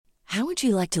How would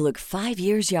you like to look 5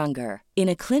 years younger? In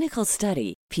a clinical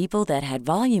study, people that had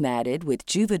volume added with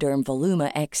Juvederm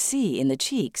Voluma XC in the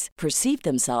cheeks perceived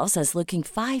themselves as looking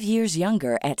 5 years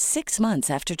younger at 6 months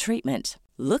after treatment.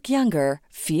 Look younger,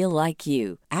 feel like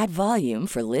you. Add volume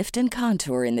for lift and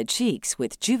contour in the cheeks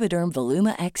with Juvederm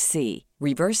Voluma XC.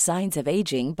 Reverse signs of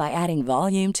aging by adding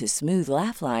volume to smooth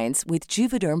laugh lines with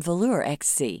Juvederm Volure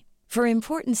XC. For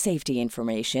important safety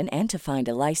information and to find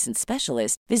a licensed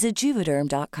specialist, visit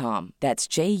Juvederm.com. That's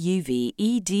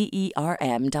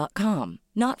JUVEDERM.com.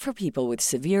 Not for people with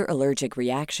severe allergic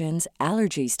reactions,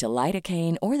 allergies to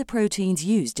lidocaine, or the proteins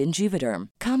used in Juvederm.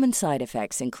 Common side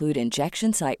effects include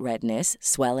injection site redness,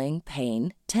 swelling,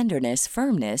 pain, tenderness,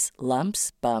 firmness,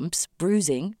 lumps, bumps,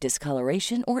 bruising,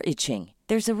 discoloration, or itching.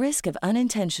 There's a risk of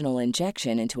unintentional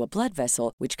injection into a blood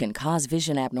vessel, which can cause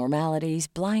vision abnormalities,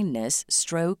 blindness,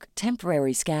 stroke,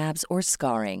 temporary scabs, or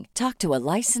scarring. Talk to a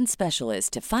licensed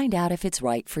specialist to find out if it's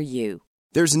right for you.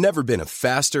 There's never been a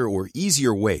faster or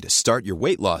easier way to start your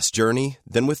weight loss journey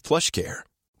than with PlushCare.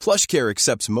 PlushCare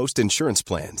accepts most insurance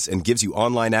plans and gives you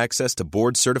online access to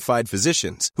board-certified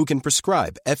physicians who can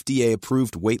prescribe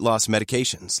FDA-approved weight loss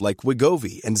medications like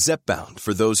Wegovy and Zepbound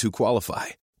for those who qualify.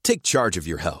 Take charge of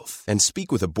your health and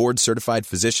speak with a board-certified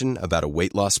physician about a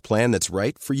weight loss plan that's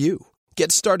right for you.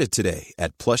 Get started today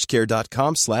at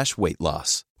plushcare.com/weight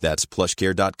loss. That's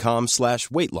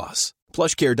plushcare.com/weight loss.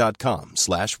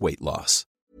 plushcare.com/weight loss.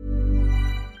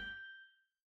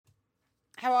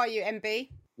 How are you, MB?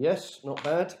 Yes, not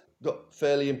bad. Got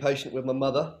fairly impatient with my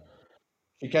mother.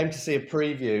 She came to see a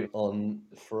preview on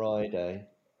Friday.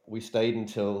 We stayed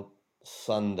until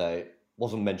Sunday.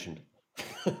 Wasn't mentioned.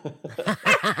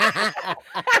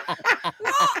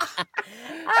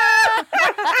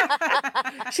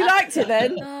 She liked it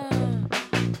then.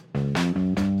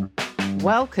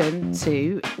 Welcome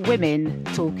to Women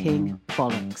Talking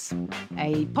Bollocks,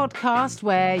 a podcast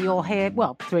where you'll hear,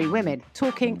 well, three women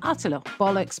talking utter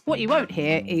bollocks. What you won't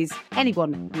hear is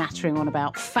anyone nattering on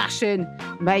about fashion,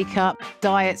 makeup,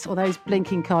 diets, or those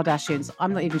blinking Kardashians.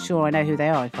 I'm not even sure I know who they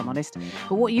are, if I'm honest.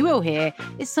 But what you will hear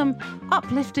is some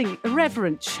uplifting,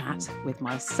 irreverent chat with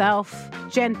myself,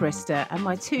 Jen Brister, and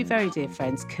my two very dear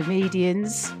friends,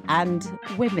 comedians and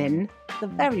women, the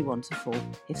very wonderful,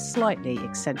 if slightly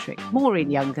eccentric,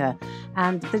 Maureen Younger,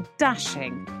 and the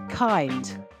dashing,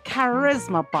 kind,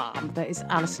 charisma bomb that is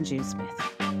Alison June Smith.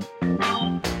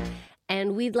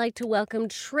 And we'd like to welcome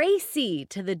Tracy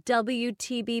to the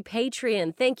WTB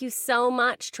Patreon. Thank you so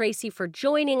much, Tracy, for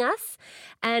joining us.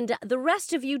 And the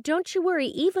rest of you, don't you worry,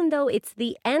 even though it's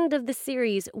the end of the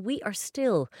series, we are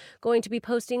still going to be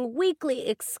posting weekly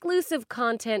exclusive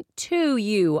content to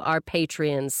you, our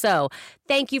Patreons. So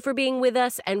thank you for being with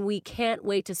us, and we can't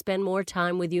wait to spend more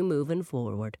time with you moving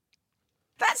forward.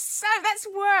 That's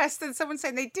worse than someone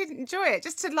saying they didn't enjoy it,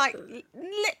 just to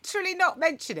literally not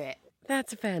mention it.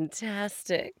 That's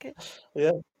fantastic.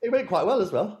 Yeah, it went quite well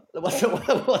as well. It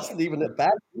wasn't even a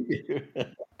bad preview.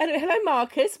 And hello,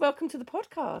 Marcus. Welcome to the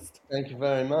podcast. Thank you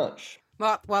very much.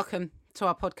 Mark, welcome to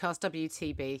our podcast,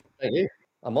 WTB. Thank you.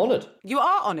 I'm honoured. You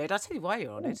are honoured. I'll tell you why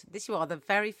you're honoured. You are the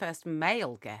very first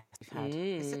male guest we've had.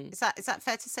 Is that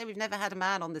fair to say? We've never had a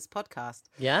man on this podcast.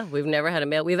 Yeah, we've never had a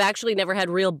male. We've actually never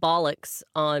had real bollocks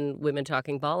on Women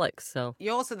Talking Bollocks. So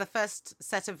you're also the first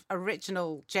set of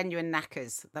original, genuine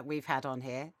knackers that we've had on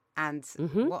here. And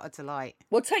what a delight.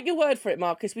 Well, take your word for it,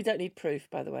 Marcus. We don't need proof,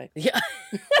 by the way. Yeah.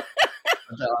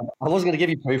 I wasn't going to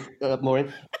give you proof,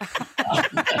 Maureen.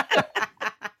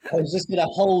 I was just going to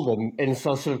hold them in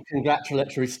sort of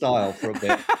congratulatory style for a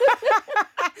bit.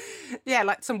 Yeah,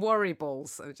 like some worry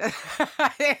balls.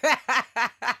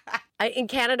 In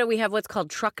Canada, we have what's called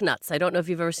truck nuts. I don't know if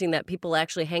you've ever seen that. People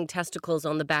actually hang testicles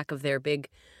on the back of their big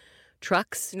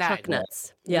trucks. No. Truck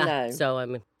nuts. Yeah. No. So, I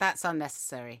mean, that's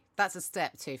unnecessary. That's a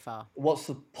step too far. What's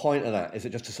the point of that? Is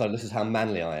it just to say this is how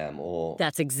manly I am, or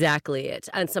that's exactly it.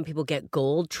 And some people get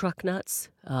gold truck nuts,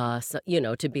 so,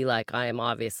 to be like, I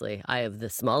have the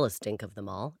smallest stink of them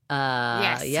all.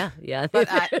 Yes. Yeah. But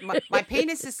my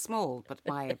penis is small, but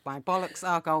my bollocks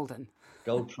are golden.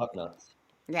 Gold truck nuts?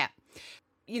 Yeah.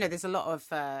 There's a lot of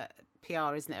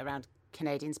PR, isn't it, around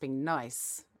Canadians being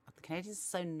nice. The Canadians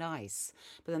are so nice.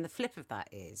 But then the flip of that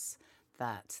is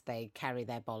that they carry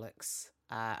their bollocks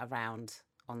around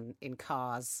in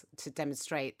cars to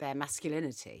demonstrate their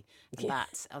masculinity. And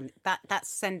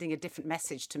that's sending a different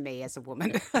message to me as a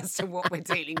woman as to what we're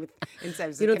dealing with in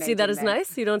terms of You don't see that Canadian as men.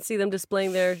 nice? You don't see them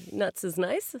displaying their nuts as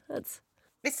nice?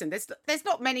 Listen, there's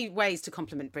not many ways to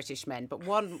compliment British men, but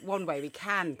one way we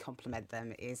can compliment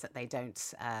them is that they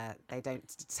don't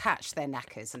detach their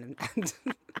knackers and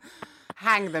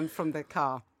hang them from the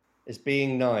car. Is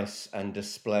being nice and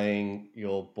displaying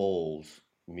your balls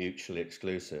mutually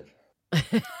exclusive?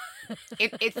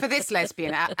 For this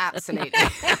lesbian, absolutely.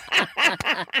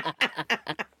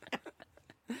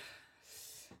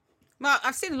 Mark,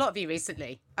 I've seen a lot of you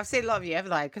recently. I've seen a lot of you,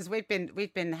 haven't I? Because we've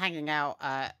been hanging out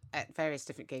at various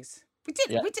different gigs.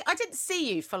 I didn't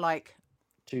see you for like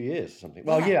 2 years or something.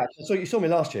 Well, yeah. So you saw me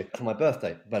last year for my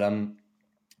birthday, but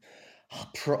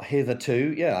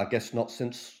hitherto, yeah, I guess not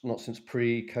since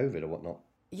pre-COVID or whatnot.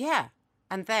 Yeah,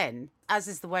 and then, as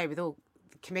is the way with all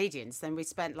comedians, then we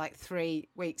spent like 3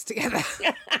 weeks together.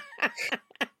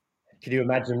 Can you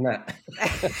imagine that?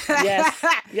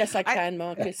 Yes, I can,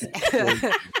 Marcus.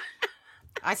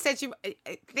 I said,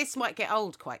 this might get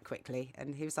old quite quickly.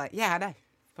 And he was like, yeah, I know.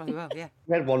 Probably will, yeah.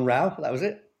 We had one row. That was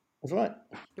it. That's right.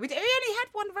 We only had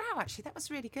one row, actually. That was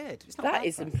really good. It's not That bad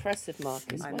is for us. impressive,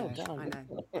 Marcus. I Well know, done.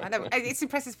 I know. It's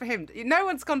impressive for him. No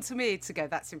one's gone to me to go,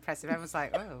 that's impressive. Everyone's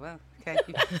like, oh, well, okay.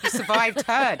 You survived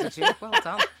her, did you? Well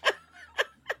done.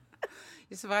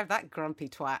 You survived that grumpy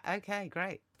twat. Okay,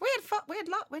 great. We had fun. We had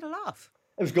a laugh.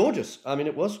 It was gorgeous. I mean,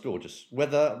 it was gorgeous. The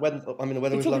weather You're was talking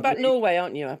lovely. about Norway,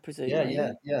 aren't you, I presume?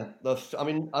 Yeah.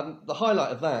 The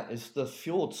highlight of that is the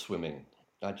fjord swimming.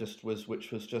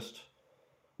 Which was just,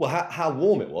 well, how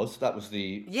warm it was. That was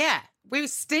the. Yeah, we were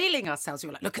stealing ourselves. We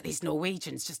were like, look at these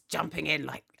Norwegians just jumping in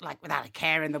like without a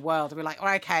care in the world. And we were like, oh,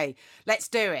 okay, let's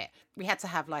do it. We had to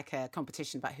have like a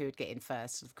competition about who would get in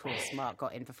first. Of course, Mark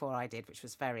got in before I did, which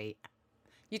was very.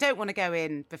 You don't want to go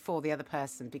in before the other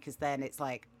person because then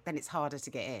it's harder to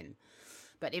get in.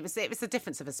 But it was the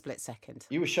difference of a split second.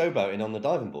 You were showboating on the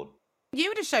diving board. You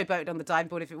would have showboated on the diving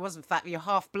board if it wasn't the fact that you're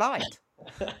half blind.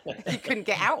 You couldn't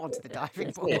get out onto the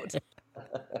diving board.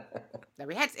 No,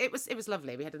 it was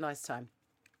lovely. We had a nice time.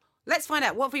 Let's find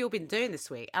out, what have we all been doing this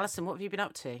week? Alison, what have you been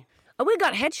up to? Oh, we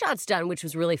got headshots done, which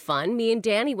was really fun. Me and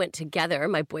Danny went together,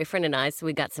 my boyfriend and I, so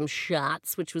we got some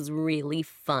shots, which was really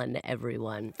fun,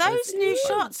 everyone. Those new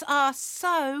shots are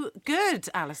so good,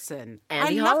 Alison.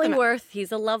 Andy I love them.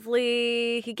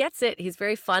 Hollingworth, he gets it. He's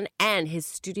very fun. And his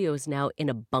studio is now in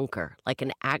a bunker, like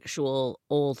an actual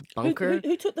old bunker.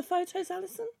 Who took the photos,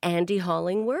 Alison? Andy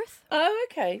Hollingworth. Oh,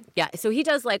 okay. Yeah, so he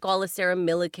does like all the Sarah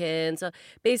Millikins,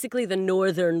 basically the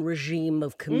northern regime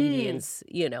of comedians,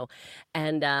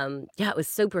 And yeah, it was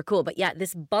super cool. But yeah,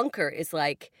 this bunker is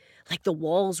like the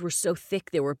walls were so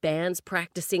thick. There were bands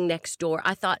practicing next door.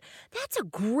 I thought, that's a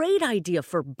great idea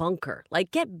for bunker.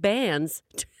 Like, get bands.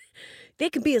 They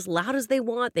can be as loud as they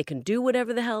want. They can do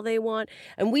whatever the hell they want.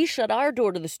 And we shut our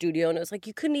door to the studio, and it was like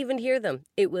you couldn't even hear them.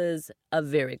 It was a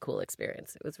very cool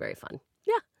experience. It was very fun.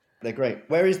 Yeah. They're great.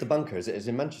 Where is the bunker? Is it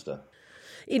in Manchester?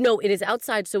 No, it is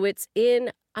outside. So it's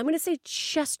in, I'm going to say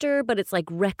Chester, but it's like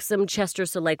Wrexham, Chester.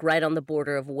 So like right on the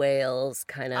border of Wales,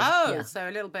 kind of. Oh, yeah. so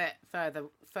a little bit further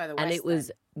west. And it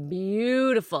was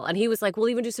beautiful. And he was like, we'll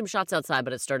even do some shots outside,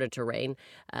 but it started to rain,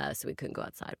 so we couldn't go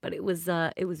outside. But it was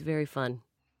very fun.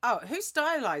 Oh, who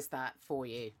stylized that for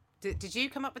you? Did you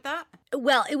come up with that?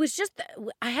 Well, it was just,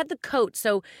 I had the coat.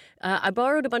 So I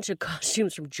borrowed a bunch of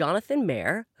costumes from Jonathan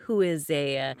Mayer, who is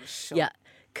a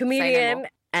comedian.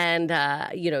 And,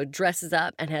 dresses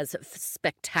up and has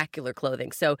spectacular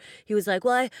clothing. So he was like,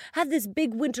 well, I have this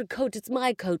big winter coat. It's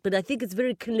my coat, but I think it's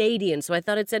very Canadian. So I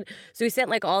thought so he sent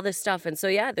like all this stuff. And so,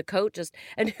 yeah, the coat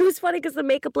and it was funny because the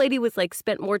makeup lady was like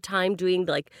spent more time doing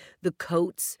like the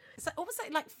coats. What was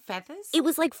it, like feathers? It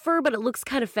was like fur, but it looks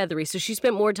kind of feathery. So she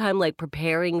spent more time like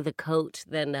preparing the coat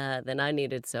than I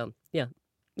needed. So, yeah,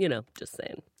 just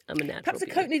saying. I'm a natural. Perhaps the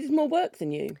coat needed more work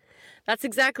than you. That's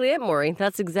exactly it, Maureen.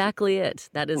 That's exactly it.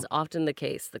 That is often the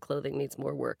case. The clothing needs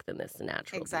more work than this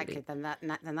natural exactly, beauty. Than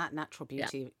that natural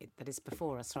beauty that is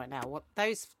before us right now. What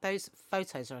those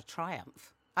photos are a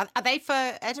triumph. Are they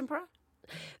for Edinburgh?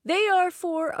 They are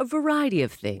for a variety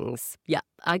of things. Yeah,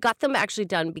 I got them actually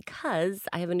done because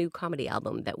I have a new comedy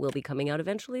album that will be coming out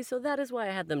eventually, so that is why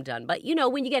I had them done. But,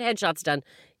 when you get headshots done,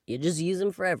 you just use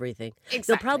them for everything. Exactly.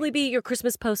 They'll probably be your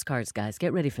Christmas postcards, guys.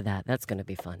 Get ready for that. That's going to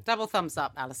be fun. Double thumbs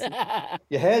up, Alison.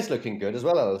 Your hair's looking good as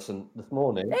well, Alison, this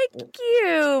morning. Thank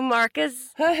you,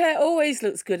 Marcus. Her hair always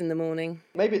looks good in the morning.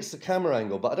 Maybe it's the camera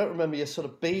angle, but I don't remember your sort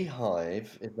of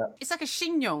beehive. Is that It's like a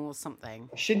chignon or something.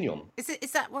 a chignon?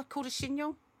 Is that what's called a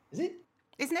chignon? Is it?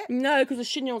 Isn't it? No, because the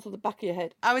chignon's on the back of your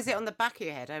head. Oh, is it on the back of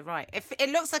your head? Oh, right. If it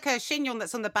looks like a chignon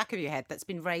that's on the back of your head that's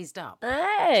been raised up.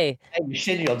 Hey. Hey, your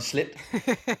chignon slipped.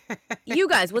 You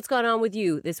guys, what's going on with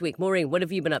you this week? Maureen, what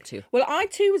have you been up to? Well, I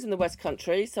too was in the West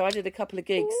Country, so I did a couple of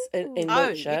gigs in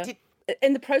Wiltshire.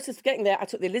 In the process of getting there, I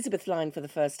took the Elizabeth line for the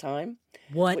first time.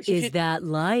 What is that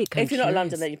like? If you're not in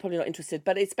London, then you're probably not interested.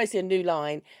 But it's basically a new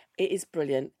line. It is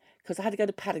brilliant because I had to go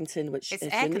to Paddington, which it's is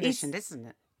air conditioned, isn't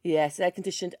it? Yes, air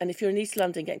conditioned. And if you're in East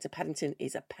London, getting to Paddington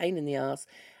is a pain in the arse.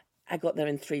 I got there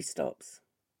in 3 stops.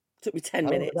 Took me 10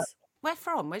 minutes. Where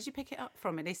from? Where did you pick it up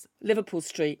from? Liverpool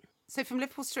Street. So from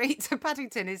Liverpool Street to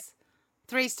Paddington is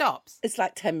 3 stops? It's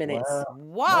like 10 minutes.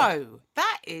 Whoa.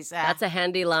 That's a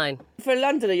handy line. For a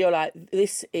Londoner, you're like,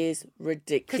 this is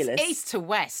ridiculous. Because east to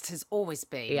west has always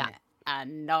been a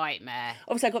nightmare.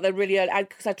 Obviously, I got there really early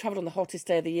because I travelled on the hottest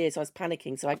day of the year, so I was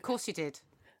panicking. So of course you did.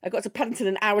 I got to Paddington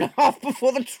an hour and a half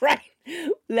before the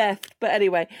train left. But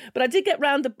anyway, I did get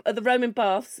round the Roman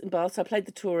baths in Bath. So I played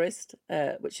the tourist,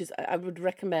 which is, I would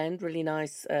recommend, really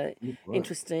nice,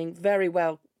 interesting, very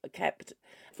well kept.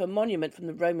 For a monument from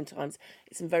the Roman times,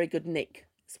 it's in very good nick.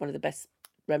 It's one of the best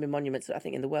Roman monuments, I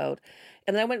think, in the world.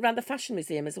 And then I went round the Fashion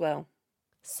Museum as well.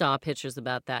 Saw pictures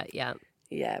about that, yeah.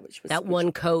 Yeah, which was... That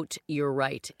one coat, you're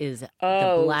right, is the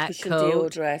black Christian coat. Dior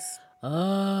dress.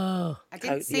 Oh. I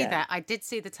didn't see that. I did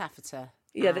see the taffeta.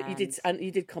 Yeah, that you did, and you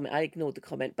did comment. I ignored the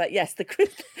comment, but yes, the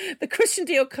Christian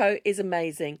Dior coat is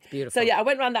amazing. Beautiful. So yeah, I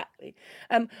went around that.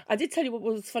 I did tell you what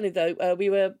was funny though.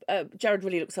 Jared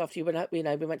really looks after you. When we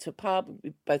went to a pub.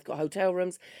 We both got hotel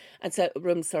rooms, and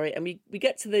we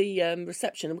get to the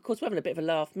reception, and of course we're having a bit of a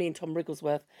laugh. Me and Tom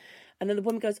Wrigglesworth, and then the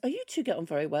woman goes, "Oh, you two get on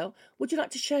very well. Would you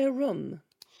like to share a room?"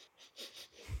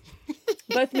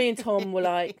 Both me and Tom were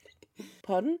like,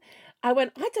 "Pardon?" I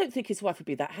went, I don't think his wife would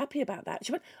be that happy about that.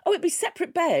 She went, oh, it'd be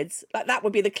separate beds. Like, that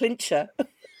would be the clincher.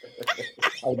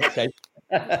 Okay.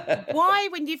 Why,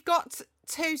 when you've got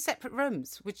 2 separate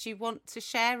rooms, would you want to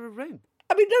share a room?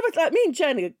 I mean, no, like me and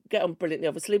Jenny get on brilliantly,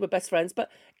 obviously. We're best friends. But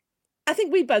I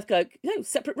think we both go, no,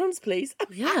 separate rooms, please.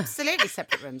 Yeah. Absolutely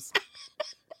separate rooms.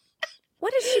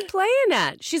 What is she playing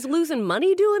at? She's losing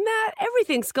money doing that?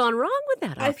 Everything's gone wrong with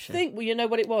that option. I think, well, you know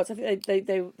what it was? I think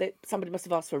they somebody must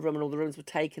have asked for a room and all the rooms were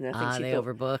taken. I think they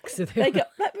overbooked.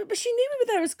 But she knew we were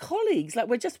there as colleagues. Like,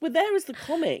 we're there as the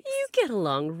comics. You get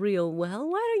along real well.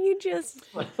 Why don't you just...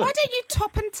 Why don't you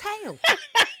top and tail?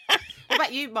 What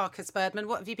about you, Marcus Birdman?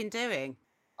 What have you been doing?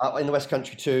 In the West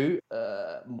Country too,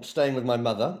 staying with my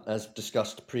mother, as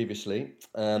discussed previously,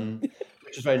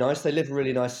 which was very nice. They live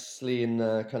really nicely in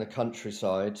the kind of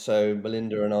countryside. So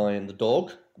Melinda and I and the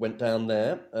dog went down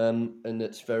there, and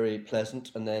it's very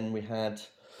pleasant. And then we had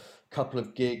a couple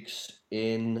of gigs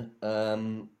in,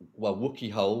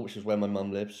 Wookey Hole, which is where my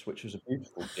mum lives, which was a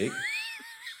beautiful gig.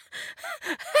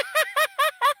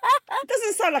 It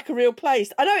doesn't sound like a real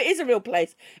place. I know it is a real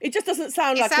place. It just doesn't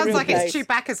sound like a real place. It sounds like it's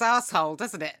Chewbacca's asshole,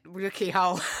 doesn't it? Wookey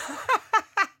Hole.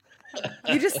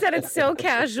 You just said it so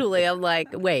casually. I'm like,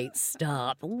 wait,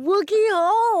 stop. Wookey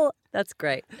Hole. That's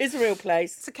great. It's a real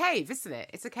place. It's a cave, isn't it?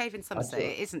 It's a cave in Somerset.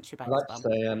 It isn't Chewbacca's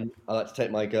bum. I like to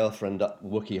take my girlfriend up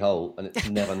Wookey Hole, and it's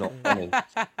never not funny.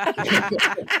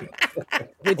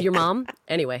 With your mom?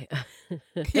 Anyway.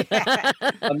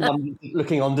 My mum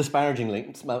looking on disparaging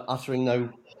links, uttering no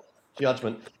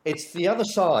judgment. It's the other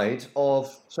side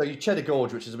of Cheddar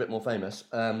Gorge, which is a bit more famous.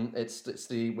 It's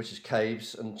which is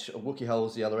caves, and Wookey Hole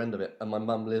is the other end of it. And my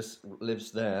mum lives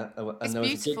there. And it's there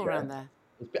was beautiful around there.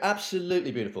 It's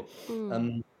absolutely beautiful.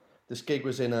 This gig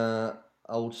was in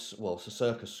it's a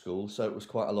circus school, so it was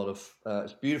quite a lot of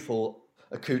it's beautiful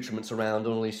accoutrements around,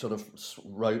 all these sort of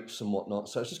ropes and whatnot.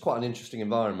 So it's just quite an interesting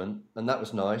environment, and that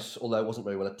was nice. Although it wasn't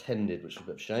very well attended, which was a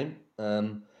bit of a shame.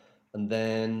 And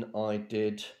then I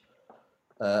did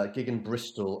a gig in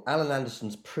Bristol, Alan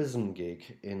Anderson's Prison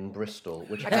gig in Bristol,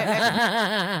 which there's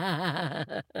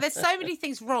so many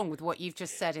things wrong with what you've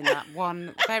just said in that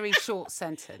one very short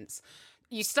sentence.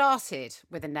 You started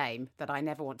with a name that I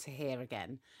never want to hear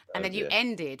again, and then you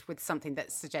ended with something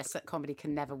that suggests that comedy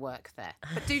can never work there.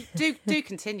 But do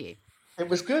continue. It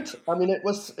was good. I mean, it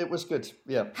was good.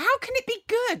 Yeah. How can it be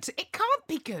good? It can't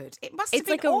be good. It must have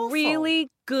been awful. It's like a really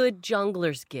good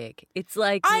Jongleurs gig. It's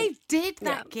like I did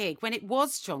that gig when it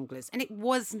was Jongleurs, and it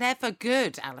was never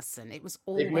good, Alison. It was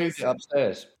always. It moved it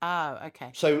upstairs. Oh,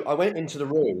 okay. So I went into the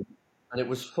room, and it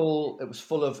was full. It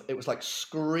was like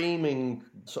screaming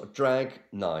sort of drag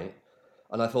night,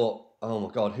 and I thought, oh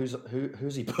my God,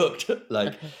 who's he booked?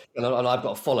 Like, and I've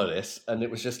got to follow this. And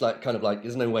it was just like, kind of like,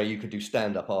 there's no way you could do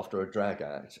stand up after a drag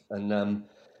act. And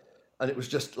it was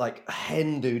just like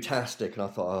hen-do-tastic. And I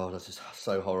thought, oh, this is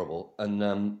so horrible. And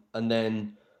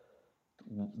then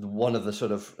one of the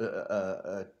sort of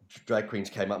drag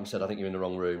queens came up and said, I think you're in the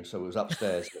wrong room. So it was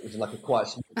upstairs. It was like a quiet.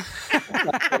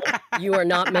 You are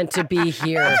not meant to be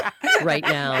here right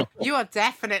now. You are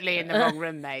definitely in the wrong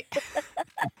room, mate.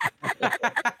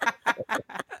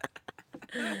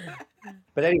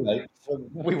 But anyway, so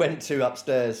we went to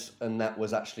upstairs, and that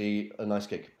was actually a nice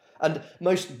gig. And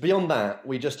beyond that,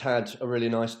 we just had a really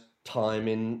nice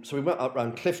time so we went up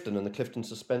around Clifton and the Clifton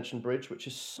Suspension Bridge, which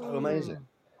is so amazing.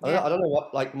 I don't know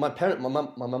what, like my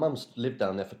mum's lived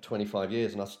down there for 25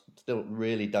 years, and I still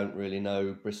really don't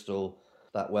know Bristol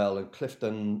that well. And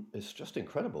Clifton is just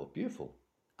incredible, beautiful.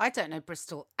 I don't know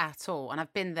Bristol at all, and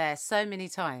I've been there so many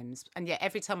times, and yet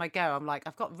every time I go, I'm like,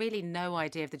 I've got really no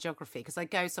idea of the geography, because I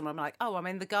go somewhere, I'm like, oh, I'm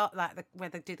in where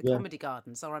they do the comedy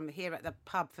gardens, or I'm here at the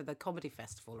pub for the comedy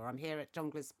festival, or I'm here at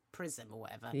Jongleurs Prism or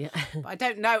whatever. Yeah. But I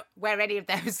don't know where any of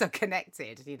those are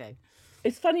connected, you know.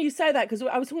 It's funny you say that, because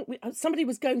somebody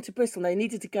was going to Bristol and they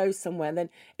needed to go somewhere, and then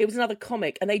it was another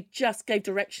comic, and they just gave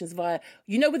directions via,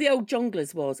 where the old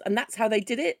Jongleurs was, and that's how they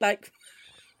did it. Like,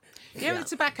 you know where the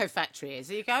tobacco factory is?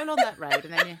 You go along that road,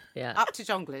 and then you're up to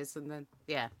Jongleurs, and then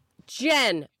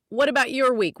Jen, what about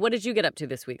your week? What did you get up to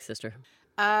this week, sister?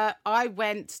 I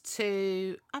went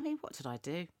to. I mean, what did I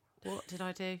do?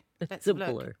 Let's a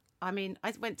look. blur. I mean,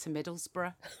 I went to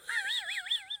Middlesbrough.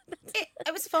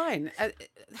 It was fine.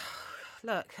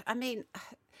 Look, I mean,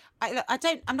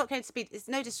 I'm not going to speak. It's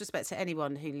no disrespect to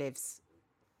anyone who lives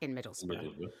in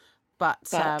Middlesbrough,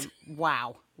 but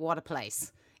wow, what a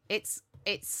place! It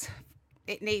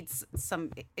needs some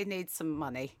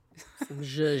money.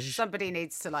 Somebody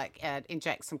needs to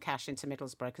inject some cash into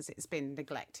Middlesbrough, because it's been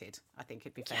neglected. I think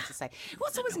it'd be fair to say.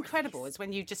 What's always incredible is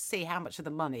when you just see how much of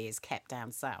the money is kept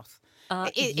down south.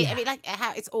 I mean, like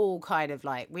how it's all kind of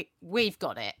like we've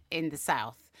got it in the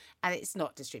south, and it's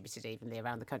not distributed evenly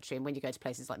around the country. And when you go to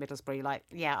places like Middlesbrough, you're like,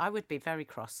 yeah, I would be very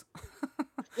cross.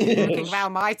 Looking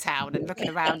around my town and looking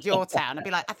around your town, I'd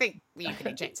be like, I think you can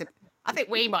inject it. I think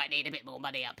we might need a bit more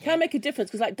money up here. Can make a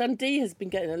difference, because like Dundee has been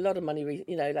getting a lot of money.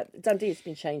 Dundee has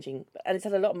been changing, and it's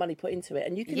had a lot of money put into it,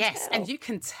 and you can tell. And you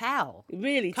can tell,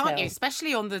 really, can't you?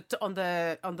 Especially on the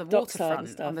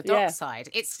waterfront, on the dock side,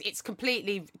 it's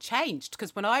completely changed.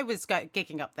 Because when I was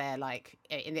gigging up there, like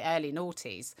in the early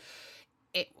noughties,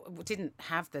 it didn't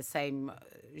have the same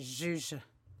zhuzh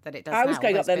that it does now. I was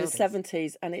going up there buildings. in the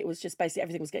 70s, and it was just basically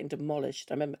everything was getting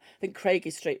demolished. I remember, I think Craigie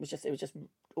Street was just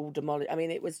all demolished. I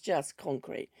mean, it was just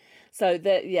concrete. So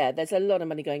there's a lot of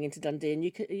money going into Dundee, and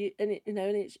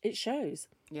it shows.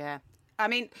 Yeah, I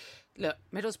mean, look,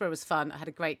 Middlesbrough was fun. I had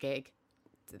a great gig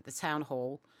at the town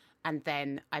hall, and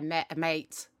then I met a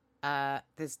mate.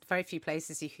 There's very few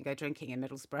places you can go drinking in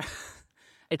Middlesbrough.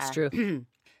 It's true.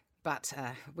 But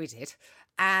we did.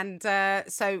 And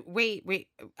so we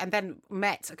and then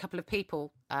met a couple of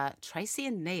people, Tracy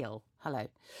and Neil, hello,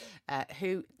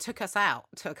 who took us out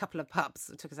to a couple of pubs,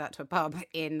 took us out to a pub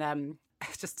in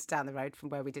just down the road from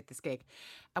where we did this gig,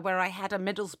 where I had a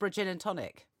Middlesbrough gin and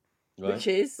tonic. Right. Which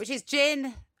is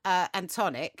gin and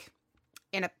tonic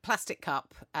in a plastic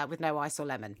cup with no ice or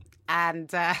lemon.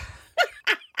 And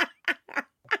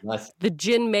Nice. The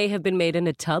gin may have been made in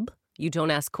a tub. You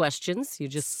don't ask questions. You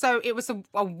just... So it was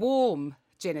a warm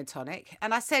gin and tonic.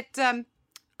 And I said, I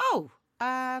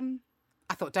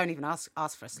thought, don't even ask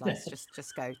for a slice.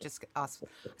 Just go, just ask.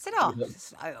 I said,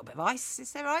 just a little bit of ice.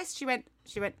 Is there ice? She went,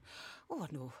 oh,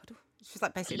 no. She was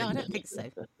like, basically, no, I don't think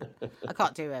so. I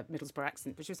can't do a Middlesbrough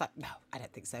accent, but she was like, no, I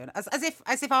don't think so. And as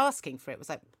if asking for it was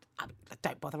like,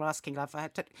 don't bother asking, love.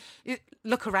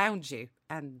 Look around you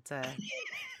and...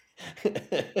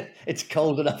 It's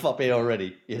cold enough up here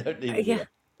already. You don't need Yeah.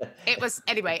 It was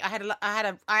anyway.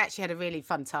 I actually had a really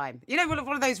fun time. You know,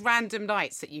 one of those random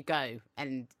nights that you go,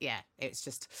 and it's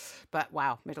just. But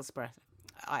wow, Middlesbrough,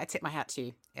 I tip my hat to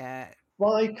you.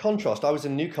 By contrast, I was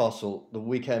in Newcastle the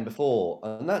weekend before,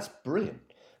 and that's brilliant.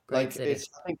 Great city. It's.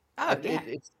 I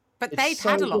think. But it's they've so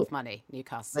had a lot good. of money,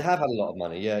 Newcastle. They have had a lot of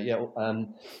money, yeah.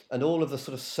 And all of the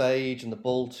sort of Sage and the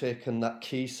Baltic and that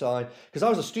quayside. Because I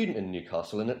was a student in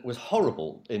Newcastle, and it was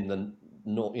horrible in the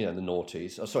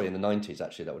noughties. Oh, sorry, in the 90s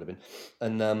actually that would have been.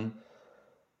 And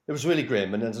it was really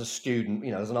grim. And as a student,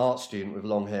 as an art student with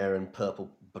long hair and purple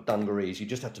dungarees, you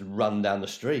just had to run down the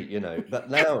street,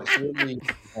 But now it's really.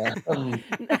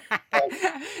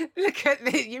 Look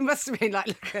at you must have been like,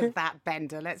 look at that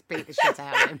Bender. Let's beat the shit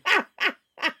out of him.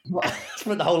 I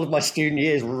spent the whole of my student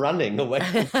years running away.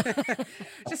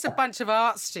 Just a bunch of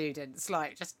art students,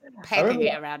 like just pegging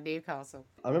it around Newcastle.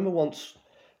 I remember once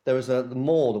there was the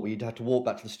mall that we'd had to walk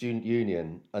back to the student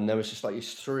union, and there was just like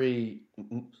these three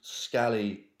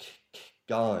scally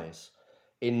guys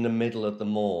in the middle of the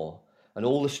mall, and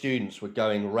all the students were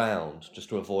going round just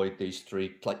to avoid these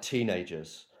three like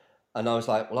teenagers. And I was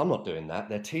like, well, I'm not doing that.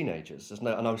 They're teenagers. And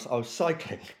I was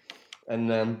cycling,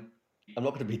 and I'm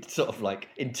not going to be sort of like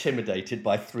intimidated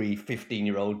by three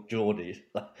 15-year-old Geordies.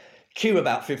 Cue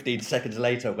about 15 seconds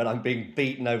later when I'm being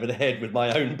beaten over the head with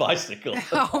my own bicycle.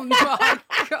 Oh my God.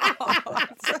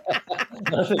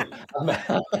 I think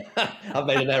I've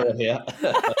made an error here.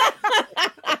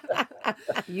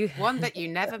 One that you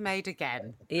never made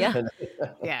again. Yeah.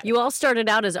 Yeah. You all started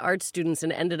out as art students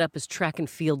and ended up as track and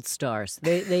field stars.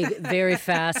 They very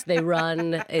fast. They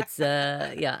run. It's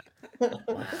yeah.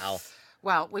 Wow.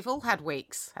 Well, we've all had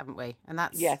weeks, haven't we? And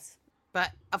that's Yes.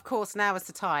 But of course, now is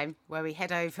the time where we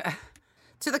head over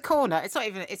to the corner. It's not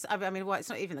even. It's. I mean, well, it's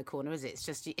not even the corner, is it?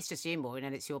 It's just you, Maureen,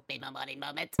 and it's your Be My Money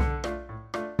moment.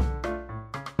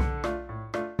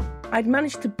 I'd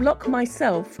managed to block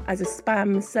myself as a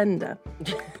spam sender.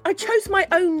 I chose my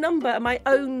own number and my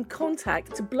own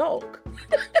contact to block.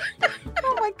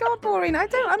 Oh my God, Maureen, I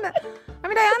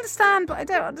understand, but I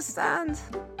don't understand.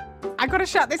 I've got to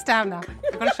shut this down now.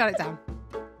 I've got to shut it down.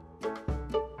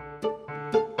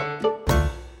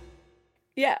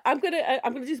 Yeah, I'm gonna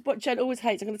do what Jen always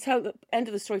hates. I'm gonna tell the end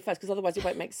of the story first because otherwise it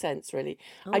won't make sense. Really,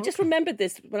 I just remembered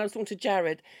this when I was talking to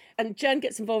Jared, and Jen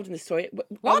gets involved in this story.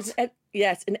 What?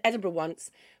 Yes, in Edinburgh once.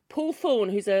 Paul Thorne,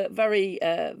 who's a very,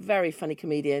 very funny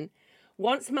comedian,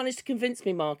 once managed to convince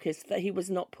me, Marcus, that he was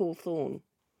not Paul Thorne.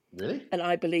 Really? And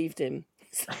I believed him.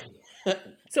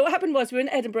 So what happened was we were in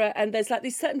Edinburgh and there's like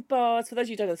these certain bars, for those of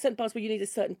you who don't know, certain bars where you need a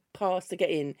certain pass to get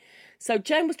in. So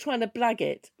Jen was trying to blag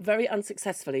it very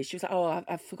unsuccessfully. She was like, oh,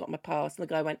 I've forgotten my pass. And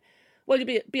the guy went, well,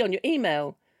 you'll be on your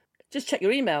email. Just check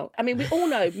your email. I mean, we all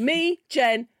know, me,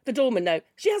 Jen, the doorman know,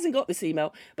 she hasn't got this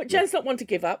email. But Jen's not one to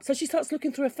give up. So she starts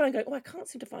looking through her phone going, oh, I can't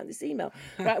seem to find this email.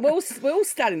 Right, we're all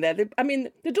standing there. I mean,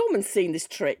 the doorman's seen this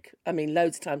trick, I mean,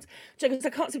 loads of times. Jen goes,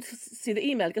 I can't seem to see the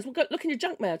email. He goes, well, go look in your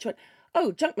junk mail. She went, oh,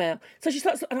 junk mail. So she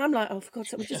starts, and I'm like, oh, for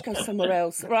God's sake, we'll just go somewhere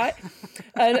else, right?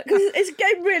 Because it's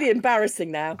getting really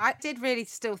embarrassing now. I did really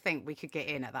still think we could get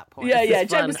in at that point. Yeah.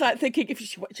 Jen was like thinking if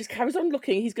she just carries on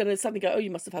looking, he's going to suddenly go, oh, you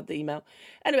must have had the email.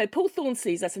 Anyway, Paul Thorne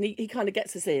sees us and he kind of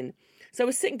gets us in. So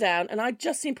we're sitting down and I'd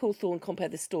just seen Paul Thorne compare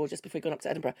this store just before he'd gone up to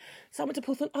Edinburgh. So I went to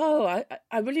Paul Thorne, oh,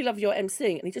 I really love your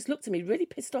emceeing. And he just looked at me really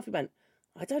pissed off. He went,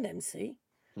 I don't MC.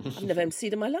 I've never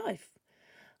MC'd in my life.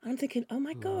 I'm thinking, oh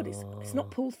my God, it's not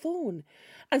Paul Thorne.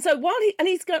 And so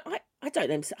he's going, I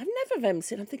don't MC, I've never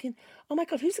MC'd. I'm thinking, oh my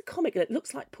God, who's a comic that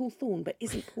looks like Paul Thorne but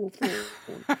isn't Paul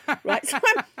Thorne? Right? So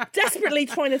I'm desperately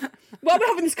trying to, while we're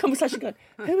having this conversation, going,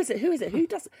 who is it?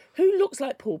 Who looks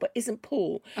like Paul but isn't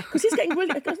Paul? Because he's getting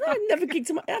really, goes, no,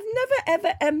 I've never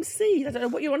ever MC'd. I don't know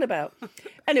what you're on about.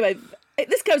 Anyway,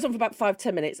 this goes on for about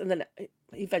 5-10 minutes and then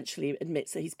he eventually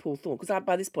admits that he's Paul Thorne because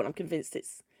by this point I'm convinced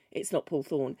it's not Paul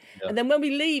Thorne. Yeah. And then when we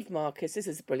leave, Marcus, this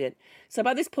is brilliant. So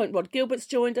by this point, Rod Gilbert's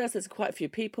joined us. There's quite a few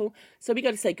people. So we go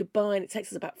to say goodbye, and it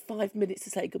takes us about 5 minutes to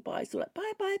say goodbye. So we're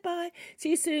like, bye.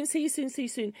 See you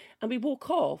soon. And we walk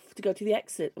off to go to the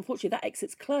exit. Unfortunately, that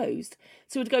exit's closed.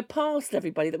 So we'd go past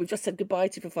everybody that we've just said goodbye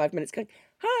to for 5 minutes, going,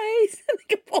 hi. And we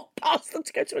could walk past them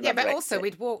to go to another exit. Also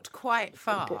we'd walked quite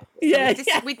far. So yeah.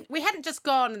 We hadn't just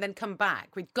gone and then come back.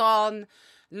 We'd gone,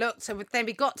 looked, and then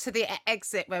we got to the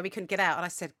exit where we couldn't get out. And I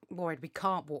said, Maureen, we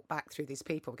can't walk back through these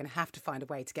people. We're going to have to find a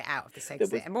way to get out of this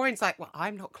exit. And Maureen's like, well,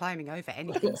 I'm not climbing over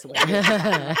anything. So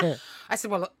I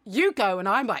said, well, look, you go and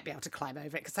I might be able to climb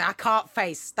over it because I can't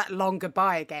face that long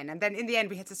goodbye again. And then in the end,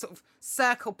 we had to sort of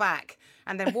circle back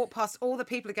and then walk past all the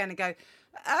people again and go,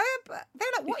 oh, but they're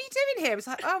like, what are you doing here? It was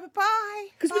like, oh, bye.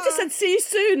 Because we just said, see you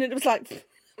soon. And it was like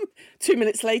 2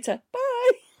 minutes later, bye.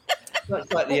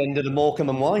 That's like the end of the Morecambe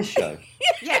and Wise show.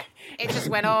 Yeah, it just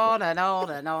went on and on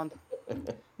and on.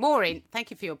 Maureen, thank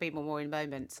you for your Be More Maureen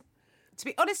moment. To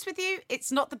be honest with you,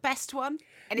 it's not the best one,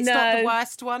 and it's not the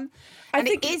worst one. And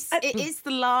it is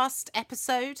the last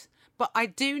episode, but I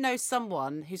do know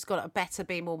someone who's got a better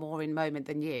Be More Maureen moment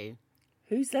than you.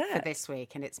 Who's that? For this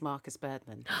week, and it's Marcus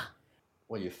Birdman.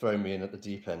 Well, you've thrown me in at the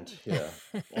deep end here.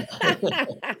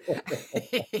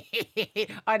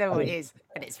 I know what it is,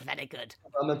 and it's very good.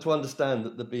 I'm meant to understand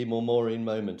that the Be More Maureen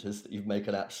moment is that you make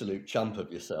an absolute chump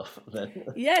of yourself. Then.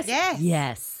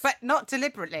 Yes. But not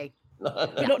deliberately.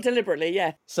 Not deliberately,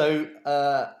 yeah. So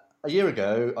a year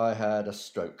ago, I had a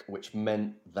stroke, which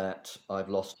meant that I've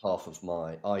lost half of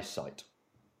my eyesight,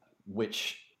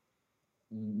 which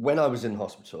when I was in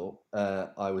hospital,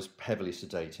 I was heavily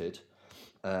sedated.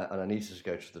 And I needed to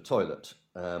go to the toilet.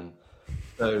 So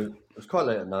it was quite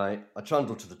late at night. I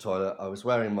trundled to the toilet. I was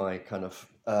wearing my kind of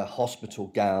hospital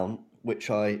gown, which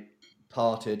I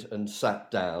parted and sat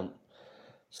down.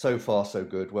 So far, so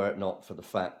good, were it not for the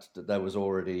fact that there was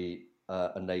already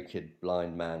a naked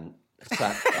blind man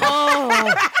sat down.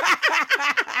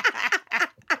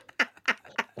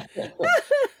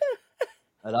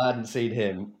 And I hadn't seen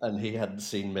him, and he hadn't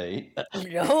seen me.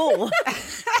 No.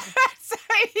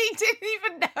 He didn't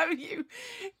even know you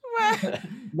were.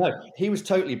 No, he was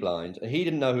totally blind. He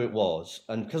didn't know who it was,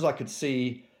 and because I could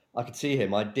see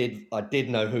him, I did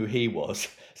know who he was.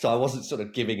 So I wasn't sort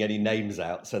of giving any names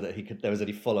out so that there was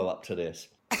any follow up to this.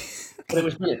 But it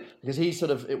was brilliant because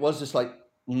it was just like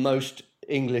most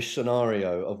English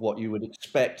scenario of what you would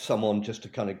expect someone just to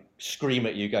kind of scream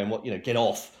at you, going, "What, get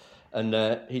off." And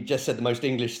he just said the most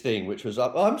English thing, which was,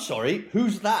 "Oh, I'm sorry,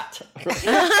 who's that?"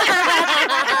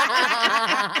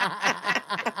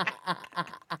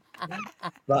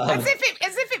 But, as if it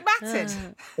mattered.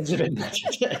 as if it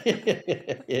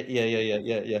mattered.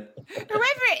 Yeah.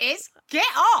 Whoever it is, get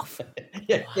off.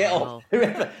 Yeah, get off.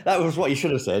 Whoever, that was what you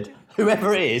should have said.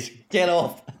 Whoever it is, get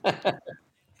off.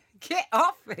 Get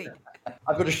off me.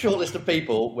 I've got a short list of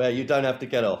people where you don't have to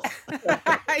get off.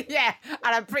 Yeah, and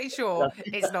I'm pretty sure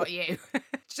it's not you.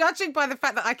 Judging by the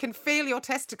fact that I can feel your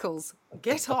testicles,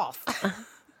 get off.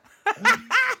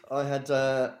 I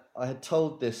had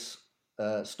told this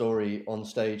story on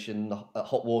stage in a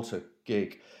Hot Water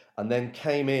gig, and then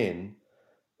came in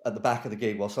at the back of the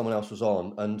gig while someone else was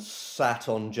on and sat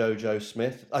on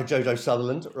Jojo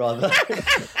Sutherland, rather.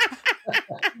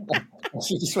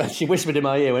 She whispered in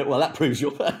my ear, went, "Well, that proves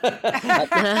you're..."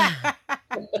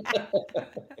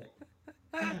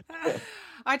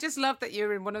 I just love that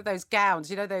you're in one of those gowns,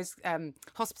 those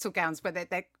hospital gowns where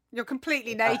you're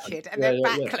completely naked and they're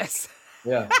backless.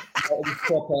 Yeah.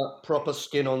 Proper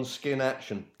skin-on-skin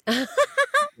action. I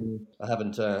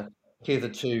haven't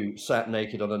hitherto sat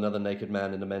naked on another naked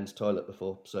man in a men's toilet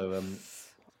before, so...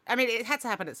 I mean, it had to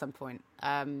happen at some point.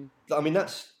 I mean,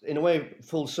 that's, in a way,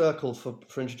 full circle for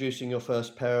introducing your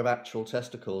first pair of actual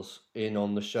testicles in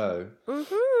on the show.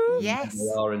 Mm-hmm. Yes. They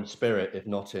are in spirit, if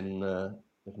not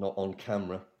on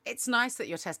camera. It's nice that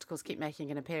your testicles keep making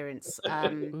an appearance.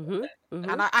 And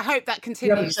I hope that continues.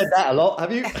 You haven't said that a lot,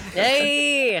 have you?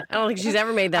 Hey, I don't think she's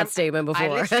ever made that statement before. I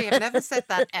literally have never said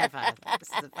that ever. This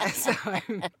is the first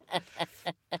time.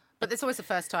 But there's always the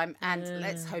first time, and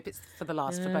let's hope it's for the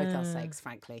last for both our sakes,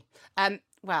 frankly.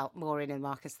 Well, Maureen and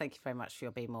Marcus, thank you very much for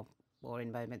your Be More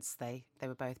Maureen moments. They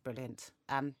were both brilliant.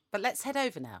 But let's head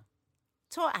over now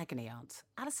to our agony aunt.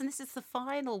 Alison, this is the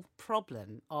final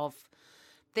problem of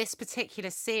this particular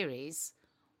series.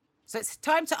 So it's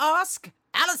time to ask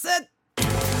Alison.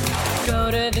 Go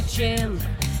to the gym,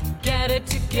 get it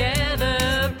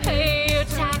together, pay your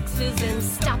taxes and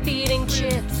stop eating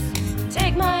chips.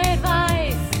 Take my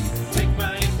advice. Take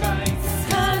my advice.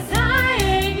 'Cause I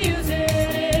ain't using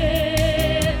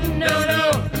it.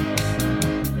 No.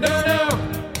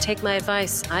 Take my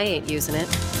advice. I ain't using it.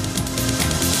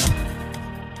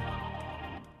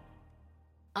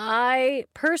 I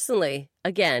personally,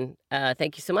 again,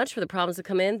 thank you so much for the problems that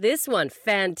come in. This one,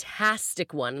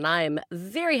 fantastic one. And I am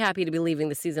very happy to be leaving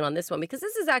the season on this one because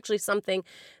this is actually something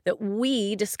that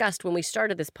we discussed when we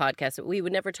started this podcast, that we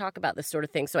would never talk about this sort of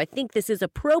thing. So I think this is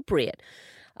appropriate.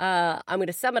 I'm going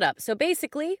to sum it up. So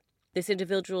basically, this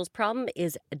individual's problem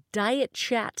is diet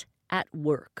chat at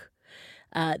work.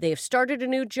 They have started a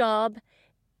new job.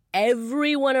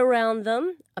 Everyone around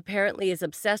them apparently is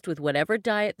obsessed with whatever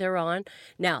diet they're on.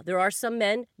 Now, there are some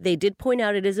men, they did point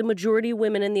out it is a majority of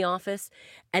women in the office,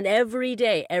 and every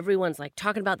day everyone's like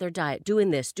talking about their diet,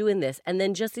 doing this. And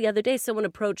then just the other day, someone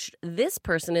approached this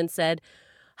person and said,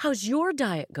 "How's your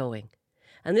diet going?"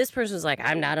 And this person was like,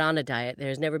 "I'm not on a diet.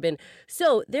 There's never been."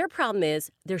 So their problem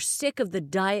is they're sick of the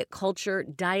diet culture,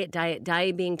 diet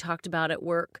being talked about at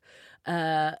work.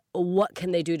 What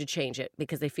can they do to change it?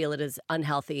 Because they feel it is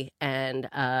unhealthy and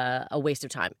a waste of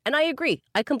time. And I agree.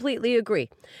 I completely agree.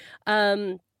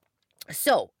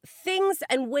 So things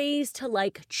and ways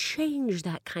to change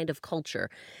that kind of culture.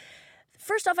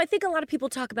 First off, I think a lot of people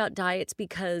talk about diets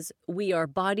because we are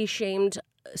body shamed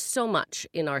so much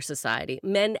in our society,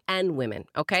 men and women.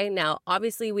 Okay. Now,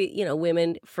 obviously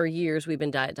women for years, we've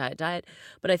been diet,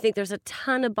 but I think there's a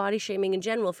ton of body shaming in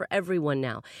general for everyone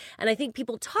now. And I think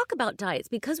people talk about diets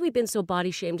because we've been so body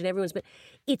shamed and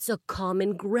it's a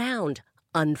common ground,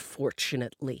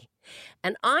 unfortunately.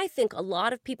 And I think a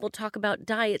lot of people talk about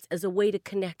diets as a way to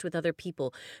connect with other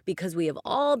people because we have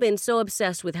all been so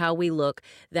obsessed with how we look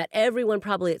that everyone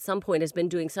probably at some point has been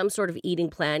doing some sort of eating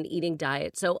plan, eating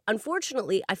diet. So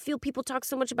unfortunately, I feel people talk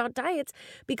so much about diets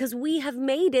because we have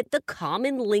made it the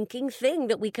common linking thing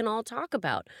that we can all talk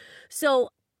about. So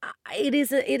it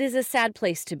is a sad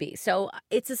place to be. So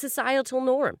it's a societal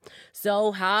norm.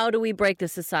 So how do we break the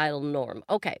societal norm?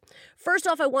 Okay. First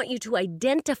off, I want you to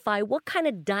identify what kind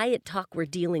of diet talk we're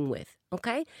dealing with.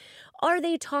 Okay. Are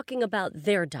they talking about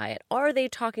their diet? Are they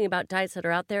talking about diets that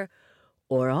are out there?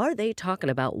 Or are they talking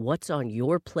about what's on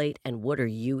your plate and what are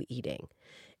you eating?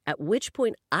 At which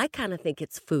point I kind of think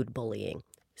it's food bullying.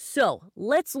 So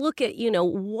let's look at,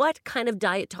 what kind of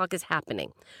diet talk is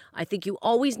happening. I think you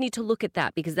always need to look at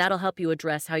that because that'll help you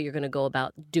address how you're going to go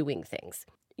about doing things.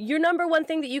 Your number one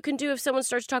thing that you can do if someone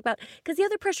starts to talk about, because the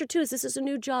other pressure too is this is a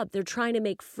new job. They're trying to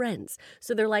make friends.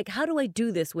 So they're like, how do I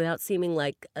do this without seeming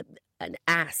like an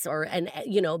ass or a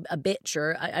bitch,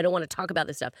 or I don't want to talk about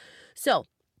this stuff. So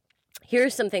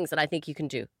here's some things that I think you can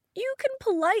do. You can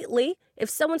politely, if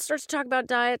someone starts to talk about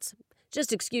diets,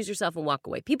 just excuse yourself and walk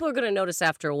away. People are going to notice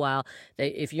after a while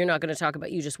that if you're not going to talk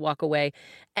about, you just walk away.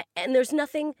 And there's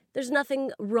nothing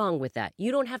wrong with that.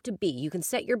 You don't have to be. You can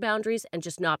set your boundaries and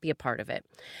just not be a part of it.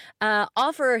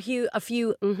 Offer a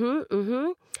few,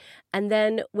 and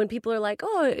then when people are like,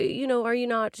 oh, are you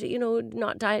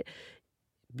not diet?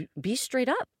 Be straight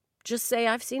up. Just say,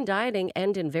 I've seen dieting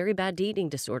end in very bad eating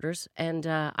disorders, and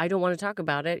I don't want to talk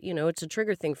about it. It's a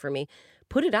trigger thing for me.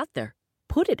 Put it out there.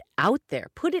 Put it out there.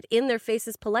 Put it in their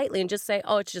faces politely and just say,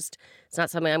 oh, it's not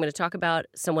something I'm going to talk about.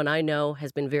 Someone I know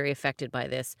has been very affected by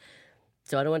this,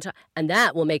 so I don't want to talk. And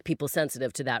that will make people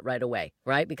sensitive to that right away,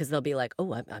 right? Because they'll be like,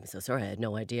 oh, I'm so sorry. I had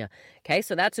no idea. Okay,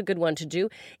 so that's a good one to do.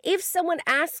 If someone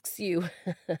asks you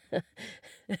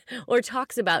or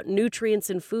talks about nutrients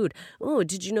in food, oh,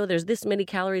 did you know there's this many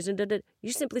calories? And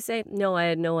you simply say, no, I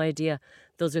had no idea.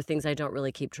 Those are things I don't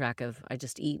really keep track of. I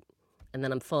just eat, and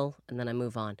then I'm full, and then I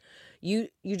move on. You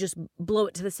just blow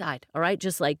it to the side, all right?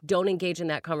 Just like don't engage in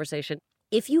that conversation.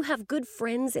 If you have good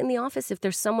friends in the office, if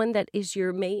there's someone that is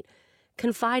your mate,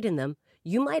 confide in them.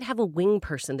 You might have a wing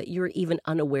person that you're even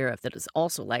unaware of that is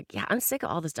also like, yeah, I'm sick of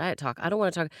all this diet talk. I don't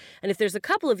want to talk. And if there's a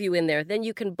couple of you in there, then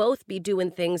you can both be doing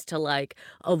things to like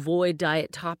avoid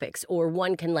diet topics, or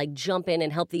one can like jump in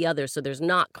and help the other so there's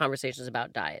not conversations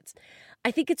about diets.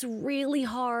 I think it's really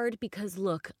hard because,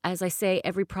 look, as I say,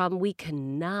 every problem, we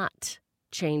cannot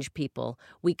change people.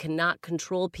 We cannot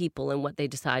control people and what they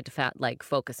decide to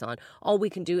focus on. All we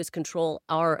can do is control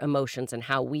our emotions and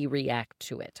how we react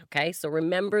to it, okay? So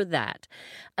remember that.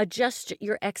 Adjust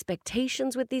your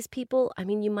expectations with these people. I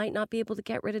mean, you might not be able to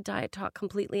get rid of diet talk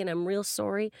completely, and I'm real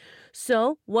sorry.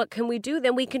 So what can we do?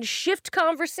 Then we can shift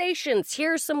conversations.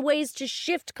 Here are some ways to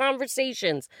shift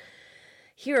conversations.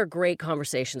 Here are great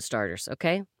conversation starters,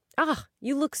 okay?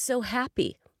 You look so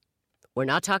happy. We're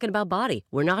not talking about body.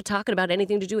 We're not talking about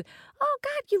anything to do with, oh,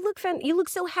 God, you look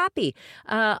so happy.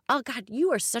 Oh, God,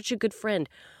 you are such a good friend.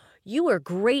 You are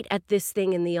great at this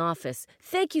thing in the office.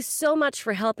 Thank you so much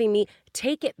for helping me.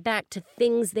 Take it back to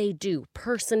things they do,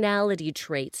 personality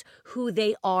traits, who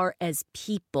they are as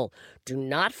people. Do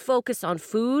not focus on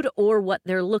food or what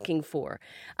they're looking for.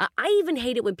 I even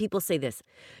hate it when people say this,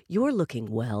 you're looking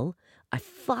well. I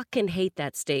fucking hate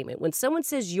that statement. When someone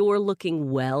says you're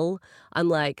looking well, I'm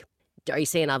like, are you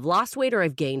saying I've lost weight or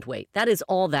I've gained weight? That is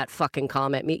all that fucking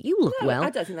comment me. You look well. I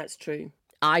don't think that's true.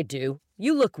 I do.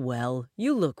 You look well.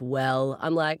 You look well.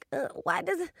 I'm like, why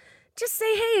does it? Just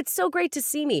say, hey, it's so great to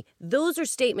see me. Those are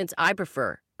statements I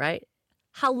prefer, right?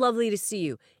 How lovely to see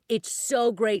you. It's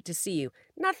so great to see you.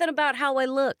 Nothing about how I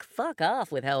look. Fuck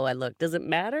off with how I look. Does it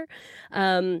matter?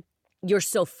 You're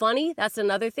so funny. That's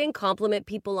another thing. Compliment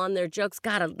people on their jokes.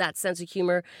 God, that sense of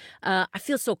humor. I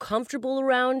feel so comfortable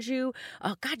around you.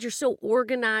 Oh, God, you're so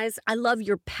organized. I love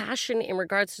your passion in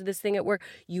regards to this thing at work.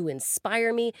 You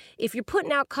inspire me. If you're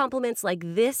putting out compliments like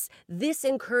this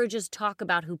encourages talk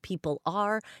about who people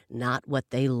are, not what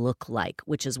they look like,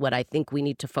 which is what I think we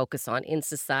need to focus on in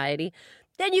society.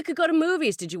 Then you could go to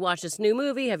movies. Did you watch this new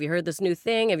movie? Have you heard this new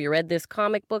thing? Have you read this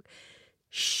comic book?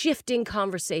 Shifting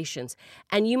conversations.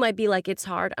 And you might be like, it's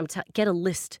hard. Get a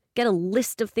list. Get a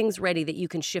list of things ready that you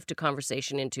can shift a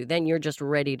conversation into. Then you're just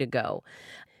ready to go.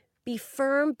 Be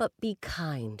firm, but be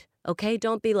kind. Okay?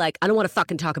 Don't be like, I don't want to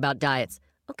fucking talk about diets.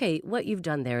 Okay, what you've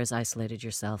done there is isolated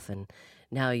yourself, and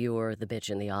now you're the bitch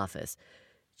in the office.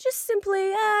 Just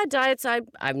simply, diets,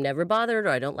 I've never bothered, or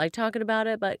I don't like talking about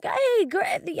it, but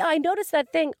hey, I noticed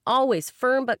that thing. Always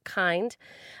firm but kind.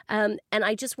 And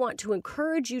I just want to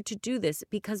encourage you to do this,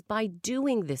 because by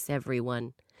doing this,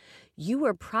 everyone, you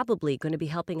are probably going to be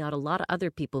helping out a lot of other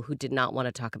people who did not want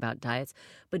to talk about diets,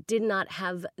 but did not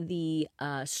have the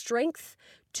strength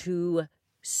to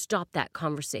stop that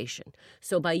conversation.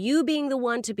 So by you being the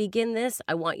one to begin this,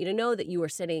 I want you to know that you are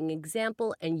setting an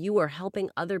example and you are helping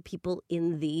other people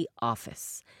in the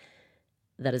office.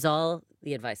 That is all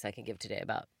the advice I can give today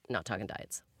about not talking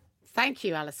diets. Thank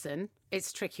you, Alison. It's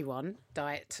a tricky one,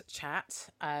 diet chat.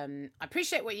 I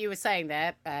appreciate what you were saying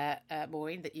there,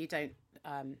 Maureen, that you don't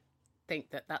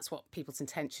think that that's what people's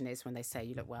intention is when they say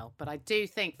you look well. But I do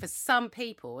think for some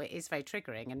people it is very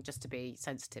triggering, and just to be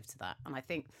sensitive to that. And I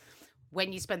think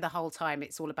when you spend the whole time,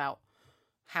 it's all about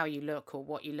how you look or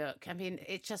what you look. I mean,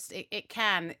 it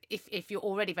can, if you're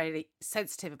already very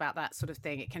sensitive about that sort of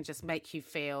thing, it can just make you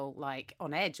feel like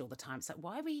on edge all the time. It's like,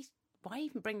 why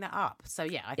even bring that up? So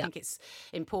yeah, I think it's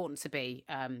important to be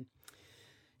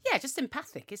Yeah, just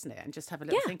empathic, isn't it? And just have a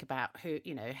little think about who,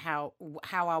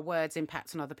 how our words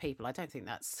impact on other people. I don't think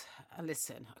that's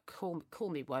listen. Call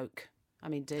me woke. I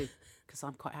mean, do, because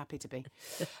I'm quite happy to be.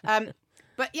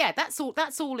 But yeah, that's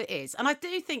all it is. And I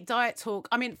do think diet talk.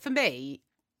 I mean, for me,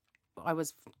 I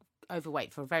was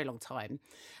overweight for a very long time.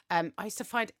 I used to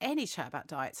find any chat about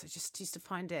diets. I just used to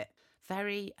find it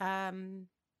very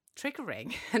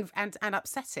triggering and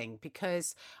upsetting,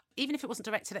 because even if it wasn't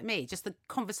directed at me, just the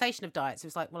conversation of diets, it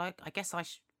was like, well, I guess I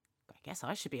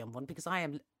should be on one, because I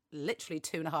am literally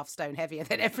 2.5 stone heavier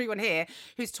than everyone here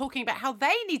who's talking about how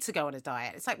they need to go on a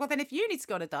diet. It's like, well, then if you need to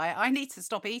go on a diet, I need to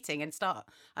stop eating and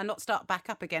not start back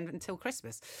up again until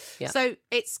Christmas. Yeah. So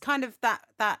it's kind of that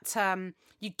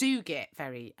you do get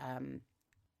very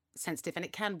sensitive, and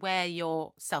it can wear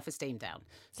your self-esteem down.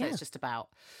 So it's just about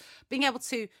being able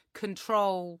to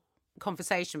control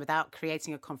conversation without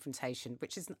creating a confrontation,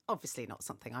 which is obviously not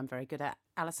something I'm very good at,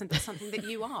 Alison, but something that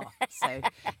you are. So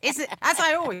is it, as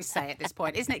I always say at this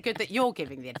point, isn't it good that you're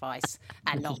giving the advice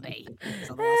and not me?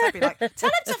 Otherwise I'd be like, tell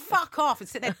them to fuck off and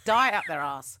sit there, diet up their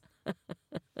ass.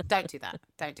 Don't do that.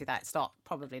 It's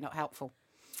probably not helpful.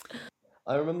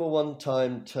 I remember one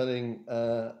time telling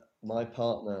my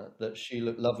partner that she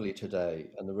looked lovely today,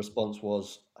 and the response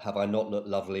was, have I not looked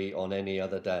lovely on any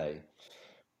other day?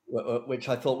 Which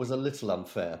I thought was a little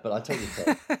unfair, but I take your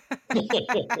point.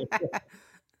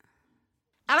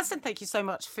 Alison, thank you so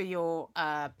much for your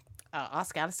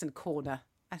Ask Alison corner.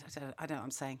 I don't know what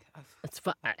I'm saying. It's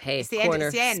fun. Hey, it's the end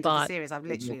of the series. I've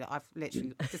literally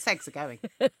the segs are going.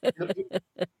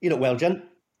 You look well, Jen.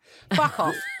 Fuck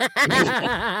off.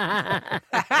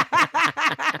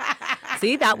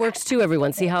 See, that works too,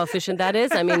 everyone. See how efficient that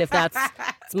is? I mean, it's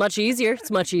much easier. It's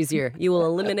much easier. You will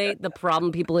eliminate the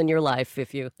problem people in your life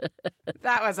if you...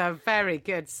 That was a very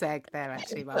good seg there,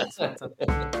 actually, Marcus. Well done.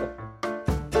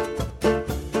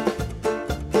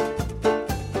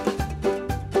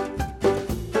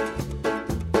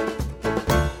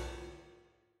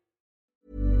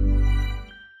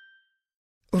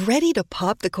 Ready to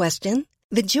pop the question?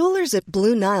 The jewelers at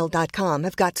BlueNile.com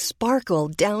have got sparkle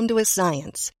down to a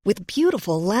science with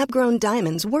beautiful lab-grown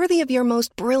diamonds worthy of your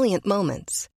most brilliant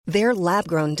moments. Their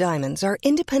lab-grown diamonds are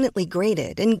independently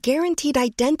graded and guaranteed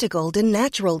identical to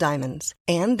natural diamonds,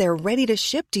 and they're ready to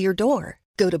ship to your door.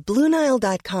 Go to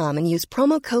BlueNile.com and use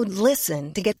promo code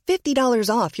LISTEN to get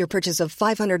 $50 off your purchase of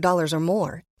 $500 or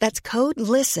more. That's code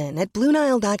LISTEN at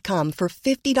BlueNile.com for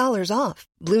 $50 off.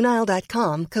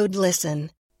 BlueNile.com, code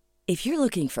LISTEN. If you're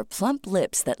looking for plump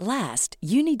lips that last,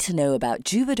 you need to know about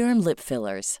Juvederm lip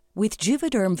fillers. With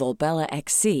Juvederm Volbella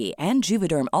XC and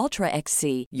Juvederm Ultra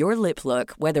XC, your lip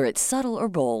look, whether it's subtle or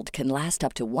bold, can last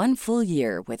up to 1 full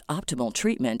year with optimal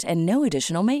treatment and no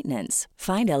additional maintenance.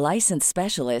 Find a licensed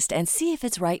specialist and see if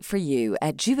it's right for you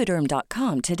at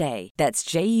Juvederm.com today. That's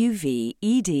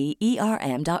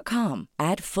JUVEDERM.com.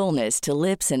 Add fullness to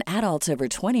lips in adults over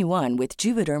 21 with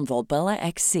Juvederm Volbella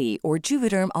XC or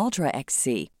Juvederm Ultra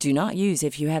XC. Do not use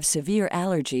if you have severe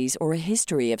allergies or a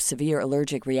history of severe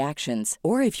allergic reactions,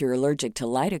 or if you're allergic to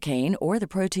lidocaine or the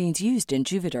proteins used in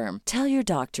Juvederm. Tell your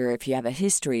doctor if you have a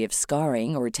history of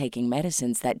scarring or taking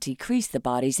medicines that decrease the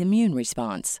body's immune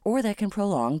response or that can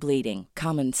prolong bleeding.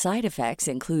 Common side effects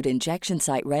include injection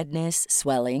site redness,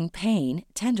 swelling, pain,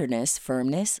 tenderness,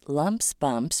 firmness, lumps,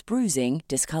 bumps, bruising,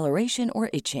 discoloration,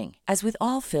 or itching. As with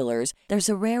all fillers, there's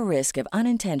a rare risk of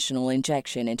unintentional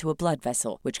injection into a blood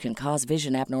vessel, which can cause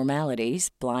vision abnormalities,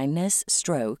 blindness,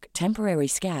 stroke, temporary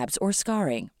scabs, or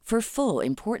scarring. For full,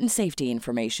 important safety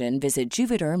information, visit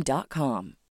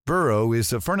Juvederm.com. Burrow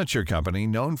is a furniture company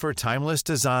known for timeless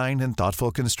design and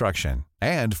thoughtful construction,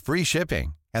 and free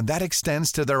shipping, and that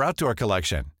extends to their outdoor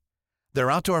collection. Their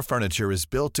outdoor furniture is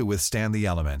built to withstand the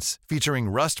elements, featuring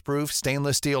rust-proof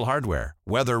stainless steel hardware,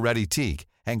 weather-ready teak,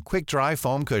 and quick-dry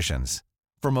foam cushions.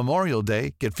 For Memorial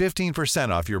Day, get 15%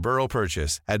 off your Burrow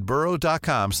purchase at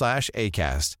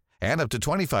burrow.com/ACAST and up to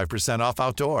 25% off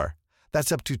outdoor.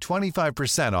 That's up to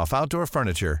 25% off outdoor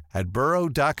furniture at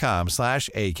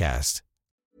burrow.com/ACAST.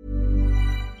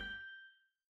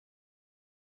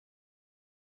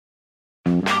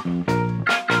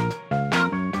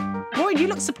 Maureen, you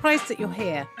look surprised that you're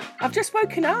here. I've just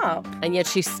woken up. And yet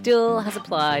she still has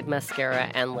applied mascara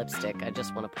and lipstick. I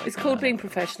just want to point It's called being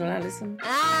professional, Alison.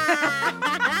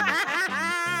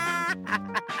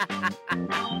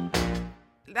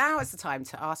 Now is the time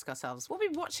to ask ourselves, what are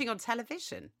we watching on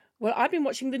television? Well, I've been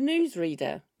watching The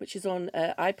Newsreader, which is on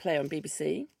iPlayer on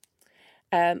BBC.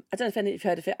 I don't know if any of you've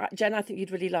heard of it. Jen, I think you'd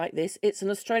really like this. It's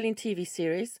an Australian TV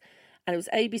series, and it was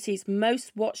ABC's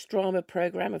most watched drama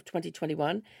programme of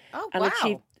 2021. Oh, and wow.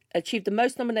 achieved achieved the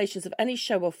most nominations of any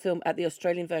show or film at the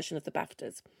Australian version of the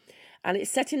BAFTAs. And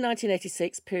it's set in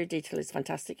 1986. Period detail is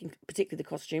fantastic, particularly the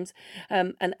costumes.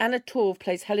 And Anna Torv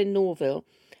plays Helen Norville,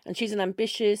 and she's an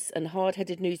ambitious and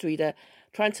hard-headed newsreader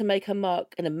trying to make her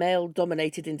mark in a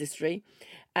male-dominated industry.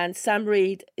 And Sam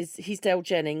Reed, he's Dale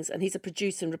Jennings, and he's a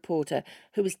producer and reporter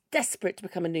who is desperate to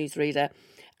become a newsreader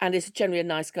and is generally a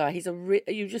nice guy.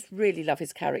 You just really love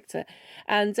his character.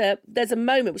 And there's a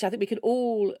moment which I think we can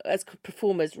all, as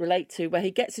performers, relate to, where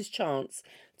he gets his chance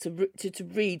to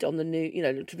read on the new,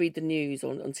 to read the news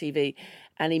on TV,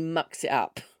 and he mucks it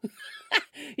up.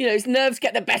 His nerves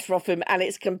get the better of him, and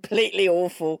it's completely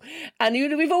awful. And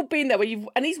we've all been there where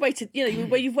he's waited,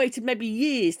 where you've waited maybe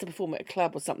years to perform at a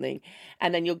club or something,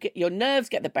 and then your nerves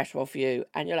get the better of you,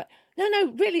 and you're like,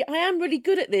 no, really, I am really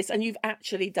good at this, and you've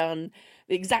actually done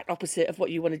the exact opposite of what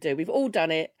you want to do. We've all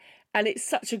done it. And it's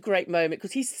such a great moment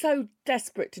because he's so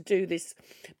desperate to do this,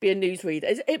 be a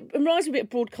newsreader. It reminds me a bit of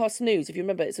Broadcast News, if you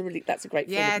remember. That's a great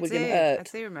film. Yeah, with William Hurt.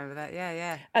 I do remember that.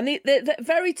 Yeah. And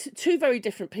they're two very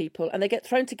different people, and they get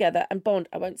thrown together and bond.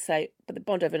 I won't say, but they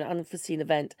bond over an unforeseen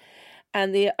event.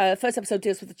 And the first episode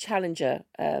deals with the Challenger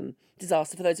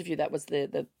disaster. For those of you, that was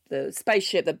the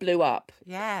spaceship that blew up.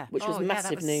 Yeah. Which was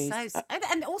massive news.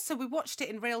 And also, we watched it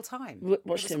in real time. It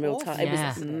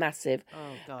was massive. Oh,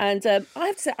 God. And I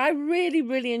have to say, I really,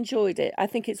 really enjoyed it. I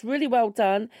think it's really well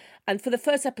done. And for the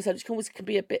first episode, which can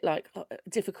be a bit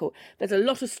difficult. There's a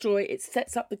lot of story. It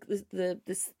sets up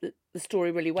the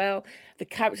story really well. The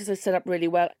characters are set up really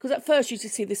well. Because at first you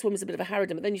just see this woman's a bit of a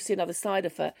harridan, but then you see another side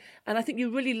of her. And I think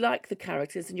you really like the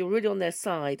characters and you're really on their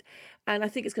side. And I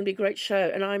think it's going to be a great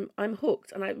show. And I'm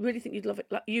hooked. And I really think you'd love it.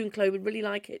 Like, you and Chloe would really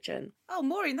like it, Jen. Oh,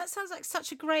 Maureen, that sounds like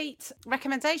such a great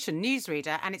recommendation.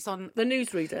 Newsreader, and it's on... The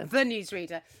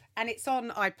Newsreader. And it's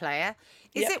on iPlayer.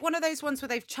 Is it one of those ones where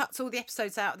they've chucked all the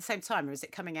episodes out at the same time, or is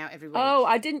it coming out every week? Oh,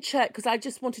 I didn't check because I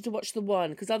just wanted to watch the one,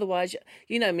 because otherwise,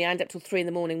 you know me, I end up till 3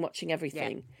 a.m. watching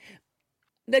everything. Yeah.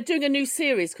 They're doing a new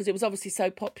series because it was obviously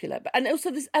so popular. And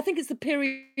also, I think it's the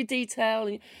period detail.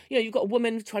 And, you've got a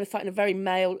woman trying to fight in a very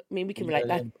male... I mean, we can relate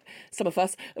that, some of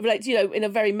us, relate, in a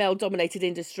very male-dominated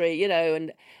industry,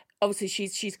 and... Obviously,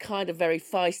 she's kind of very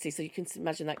feisty, so you can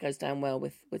imagine that goes down well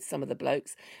with some of the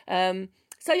blokes.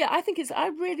 So yeah, I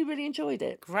really, really enjoyed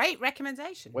it. Great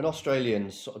recommendation. When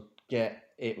Australians sort of get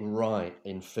it right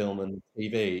in film and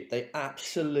TV, they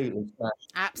absolutely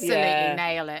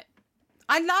nail it.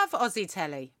 I love Aussie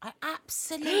telly. I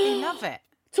absolutely love it.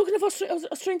 Talking of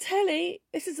Australian telly,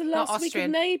 this is the last week of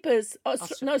Neighbours.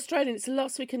 No, Australian. It's the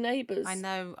last week of Neighbours. I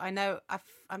know.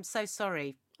 I'm so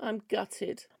sorry. I'm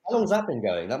gutted. How long's that been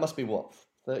going? That must be,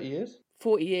 30 years?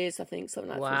 40 years, I think,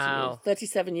 something like that. Wow. 40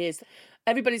 years, 37 years.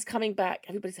 Everybody's coming back.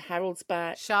 Harold's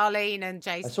back. Charlene and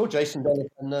Jason. I saw Jason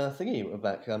Bennett and Thingy were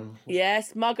back.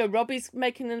 Yes, Margot Robbie's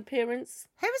making an appearance.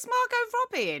 Who was Margot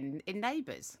Robbie in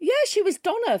Neighbours? Yeah, she was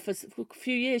Donna for a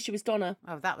few years. She was Donna.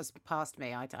 Oh, that was past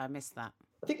me. I missed that.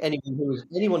 I think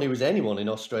anyone who was anyone in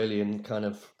Australian kind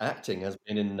of acting has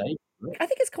been in Neighbours. I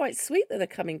think it's quite sweet that they're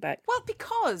coming back. Well,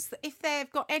 because if they've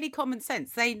got any common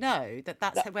sense, they know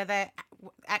that's where their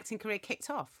acting career kicked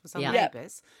off, was on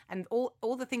Neighbours. And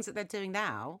all the things that they're doing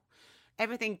now,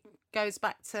 everything goes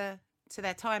back to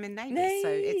their time in Neighbours. So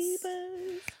it's...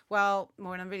 Well,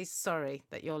 Maureen, I'm really sorry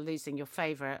that you're losing your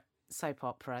favourite soap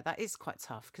opera. That is quite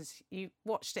tough because you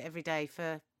watched it every day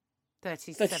for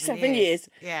 37 years.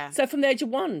 Yeah. So from the age of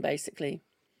 1, basically.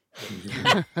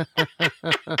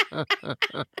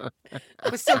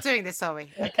 We're still doing this, are we?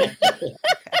 Okay.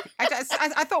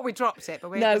 I thought we dropped it,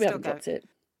 but we haven't dropped it.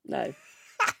 No.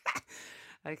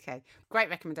 Okay. Great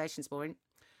recommendations, Maureen.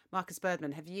 Marcus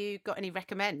Birdman, have you got any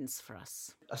recommends for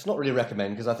us? That's not really a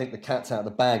recommend because I think the cat's out of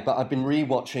the bag, but I've been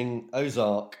rewatching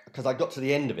Ozark because I got to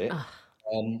the end of it.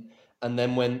 And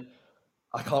then when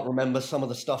I can't remember some of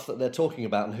the stuff that they're talking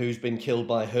about and who's been killed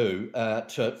by who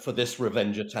for this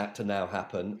revenge attack to now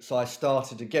happen. So I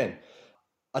started again.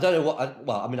 I don't know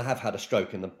I have had a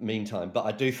stroke in the meantime, but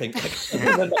I do think I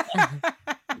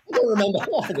don't remember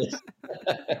half of this.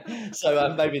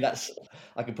 So maybe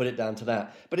I can put it down to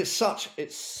that. But it's such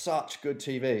good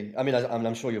TV. I mean,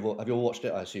 I'm sure have you all watched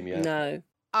it? I assume you have. No.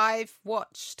 I've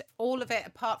watched all of it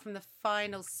apart from the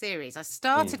final series. I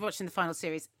started watching the final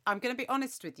series. I'm going to be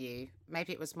honest with you.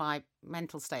 Maybe it was my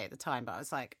mental state at the time, but I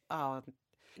was like, oh,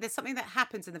 there's something that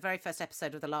happens in the very first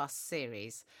episode of the last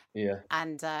series. Yeah.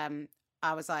 And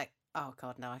I was like, oh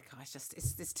God, no,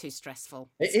 it's too stressful.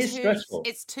 It's stressful.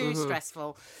 It's too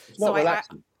stressful. It's not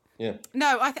relaxing. Yeah.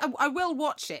 No, I will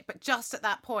watch it, but just at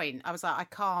that point, I was like, I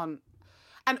can't.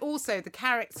 And also the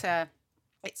character,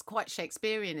 it's quite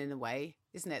Shakespearean in a way,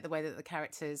 isn't it? The way that the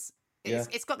characters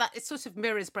It's got that. It sort of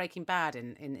mirrors Breaking Bad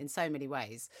in so many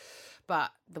ways,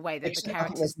 but the way that the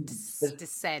characters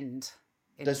descend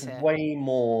into... There's way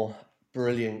more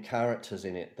brilliant characters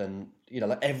in it than,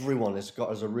 like everyone has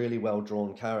a really well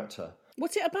drawn character.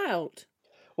 What's it about?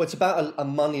 Well, it's about a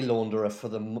money launderer for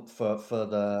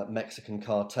the Mexican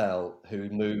cartel who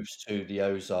moves to the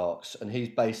Ozarks, and he's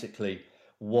basically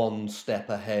one step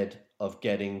ahead of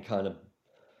getting kind of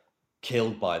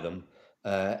killed by them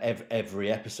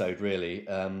every episode, really.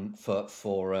 And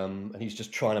he's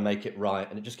just trying to make it right,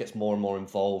 and it just gets more and more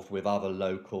involved with other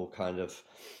local kind of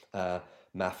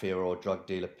mafia or drug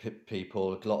dealer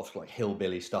people. A lot of like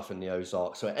hillbilly stuff in the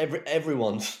Ozarks. So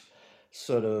everyone's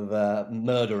sort of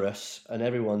murderous, and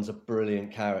everyone's a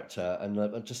brilliant character,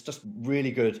 and just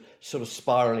really good sort of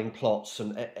spiraling plots,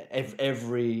 and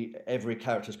every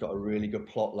character's got a really good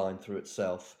plot line through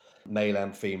itself, male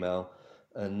and female,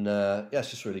 and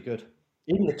it's just really good.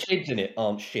 Even the kids in it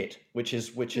aren't shit, which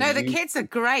is no, the kids are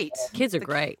great. Kids are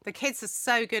great. The kids are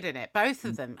so good in it, both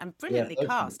of them, and brilliantly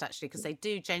cast actually, because they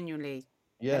do genuinely.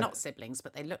 They're not siblings,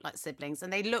 but they look like siblings,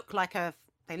 and they look like a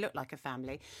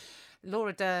family.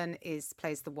 Laura Dern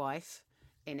plays the wife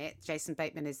in it. Jason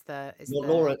Bateman is Laura.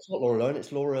 It's not Laura Dern.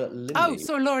 It's Laura Linney. Oh,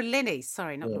 sorry, Laura Linney.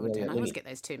 Sorry, not Laura Dern. I always get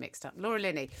those two mixed up. Laura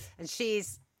Linney, and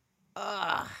she's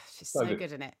so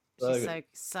good in it. She's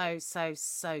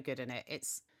so good in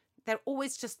it. They're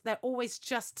always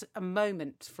just a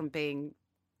moment from being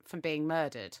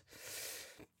murdered,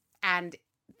 and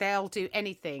they'll do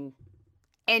anything,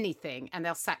 and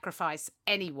they'll sacrifice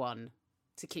anyone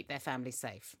to keep their family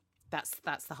safe.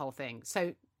 That's the whole thing.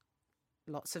 So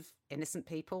lots of innocent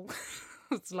people's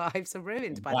lives are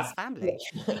ruined by this family.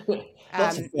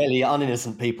 Lots of fairly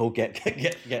uninnocent people get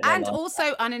and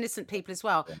also uninnocent people as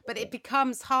well. But it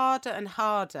becomes harder and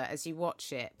harder as you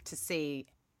watch it to see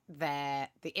the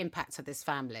impact of this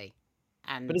family.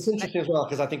 But it's interesting as well,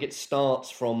 because I think it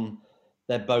starts from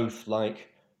they're both like,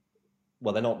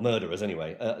 well, they're not murderers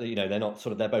anyway. They're not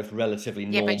they're both relatively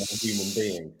normal human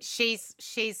beings.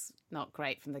 She's not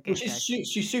great from the get-go. Well,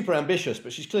 she's super ambitious,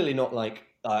 but she's clearly not like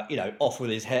off with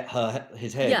his head,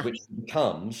 which she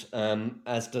becomes,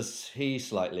 as does he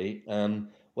slightly,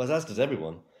 as does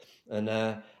everyone. And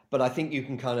but I think you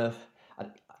can kind of.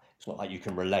 It's not like you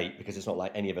can relate, because it's not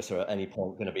like any of us are at any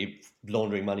point going to be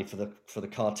laundering money for the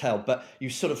cartel. But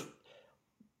you sort of,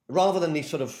 rather than these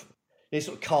sort of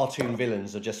cartoon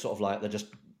villains are just sort of like, they're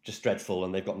just dreadful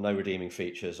and they've got no redeeming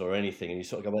features or anything, and you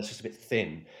sort of go, well, it's just a bit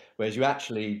thin. Whereas you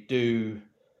actually do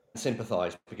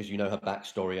sympathise, because you know her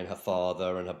backstory and her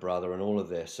father and her brother and all of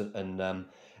this, and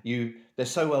they're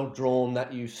so well drawn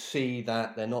that you see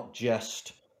that they're not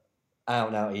just out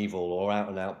and out evil or out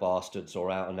and out bastards or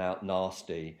out and out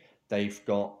nasty. They've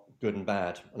got good and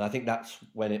bad, and I think that's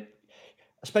when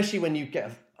especially when you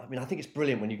get. I think it's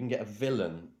brilliant when you can get a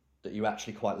villain that you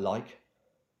actually quite like.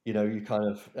 You kind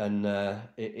of, and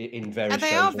in various and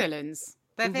they shows, are villains.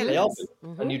 They're villains. They are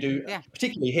villains. And you do,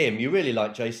 particularly him. You really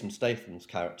like Jason Statham's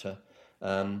character.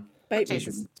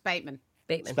 Bateman.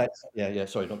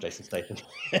 Sorry, not Jason Statham.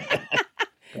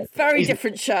 Very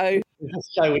different show.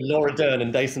 Show with Laura Dern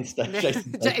and Jason Statham.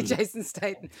 Jason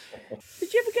Statham.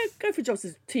 Did you ever go for jobs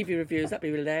as TV reviewers? That'd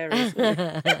be hilarious.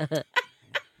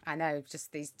 I know,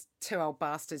 just these two old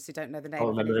bastards who don't know the name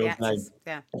of the actors.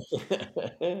 Yeah.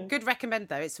 Good recommend,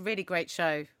 though. It's a really great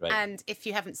show. Right. And if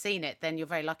you haven't seen it, then you're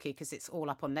very lucky, because it's all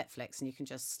up on Netflix and you can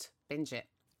just binge it.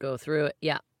 Go through it,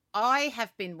 yeah. I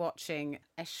have been watching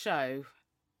a show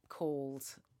called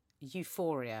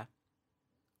Euphoria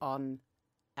on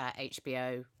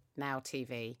HBO Now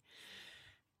TV.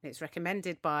 It's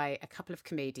recommended by a couple of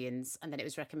comedians, and then it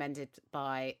was recommended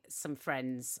by some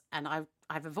friends. And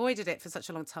I've avoided it for such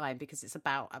a long time because it's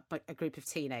about a group of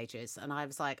teenagers. And I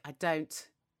was like, I don't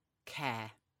care.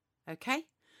 Okay?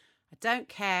 I don't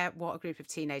care what a group of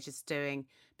teenagers are doing,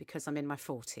 because I'm in my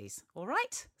 40s. All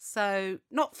right? So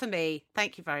not for me.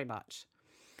 Thank you very much.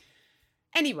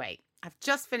 Anyway, I've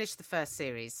just finished the first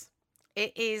series.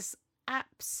 It is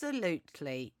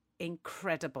absolutely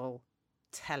incredible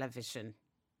television.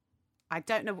 I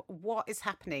don't know what is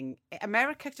happening.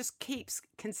 America just keeps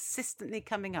consistently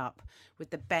coming up with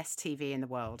the best TV in the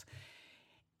world.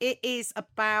 It is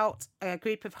about a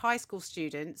group of high school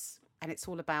students, and it's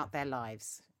all about their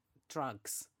lives.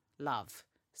 Drugs, love,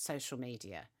 social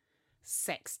media,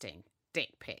 sexting,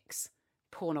 dick pics,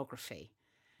 pornography.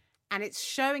 And it's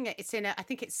showing it. It's in I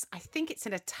think it's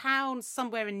in a town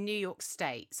somewhere in New York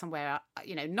State, somewhere,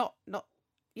 not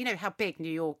you know how big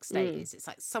New York State is. It's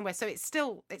like somewhere. So it's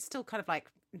still kind of like,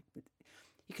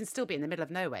 you can still be in the middle of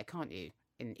nowhere, can't you,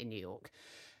 in New York?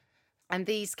 And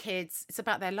these kids, it's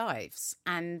about their lives.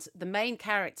 And the main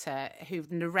character who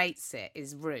narrates it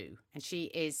is Rue. And she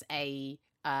is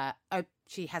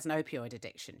she has an opioid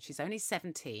addiction. She's only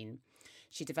 17.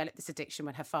 She developed this addiction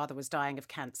when her father was dying of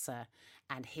cancer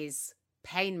and his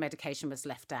pain medication was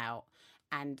left out.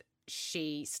 And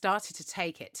she started to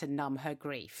take it to numb her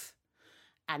grief.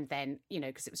 And then,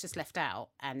 because it was just left out.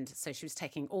 And so she was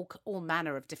taking all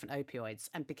manner of different opioids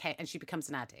and she becomes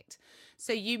an addict.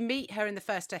 So you meet her in the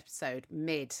first episode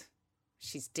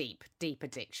she's deep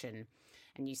addiction.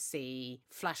 And you see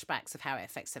flashbacks of how it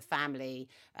affects her family,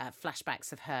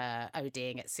 flashbacks of her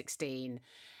ODing at 16,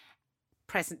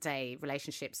 present day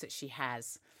relationships that she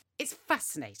has. It's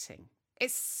fascinating.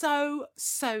 It's so,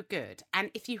 so good. And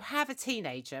if you have a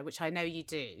teenager, which I know you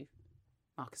do,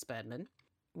 Marcus Birdman,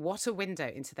 what a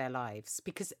window into their lives.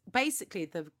 Because basically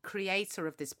the creator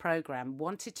of this program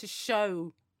wanted to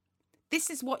show this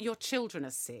is what your children are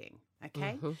seeing,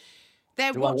 okay? Mm-hmm.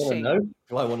 They're watching.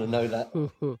 Do I want to know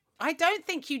that? I don't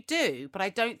think you do, but I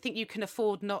don't think you can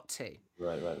afford not to.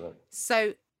 Right.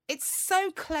 So it's so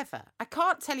clever. I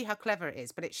can't tell you how clever it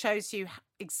is, but it shows you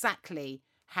exactly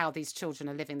how these children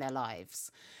are living their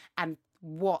lives and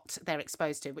what they're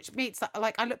exposed to, which means that,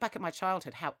 like, I look back at my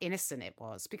childhood, how innocent it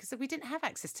was, because we didn't have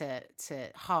access to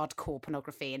hardcore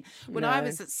pornography. And when I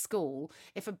was at school,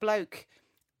 if a bloke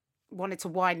wanted to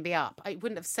wind me up, he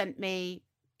wouldn't have sent me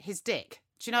his dick.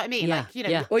 Do you know what I mean?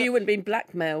 Yeah, Or you wouldn't have been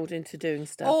blackmailed into doing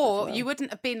stuff. Or you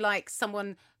wouldn't have been like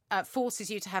someone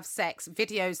forces you to have sex,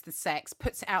 videos the sex,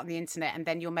 puts it out on the internet, and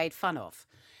then you're made fun of.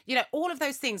 All of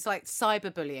those things like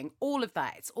cyberbullying, all of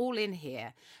that, it's all in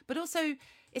here. But also,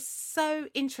 it's so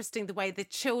interesting the way the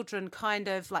children kind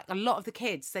of, like a lot of the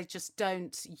kids, they just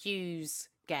don't use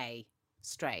gay,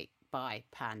 straight, bi,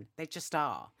 pan. They just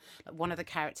are. Like one of the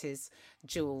characters,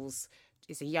 Jules,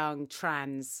 is a young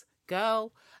trans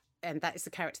girl. And that is the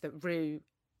character that Rue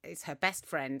is her best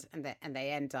friend, and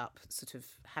they end up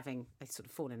they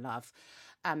fall in love.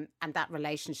 And that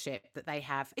relationship that they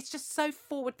have, it's just so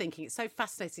forward thinking. It's so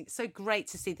fascinating. It's so great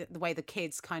to see the way the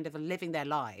kids kind of are living their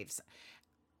lives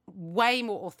way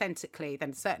more authentically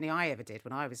than certainly I ever did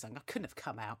when I was young. I couldn't have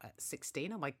come out at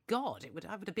 16. Oh my God,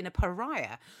 I would have been a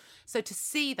pariah. So to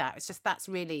see that, that's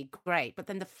really great. But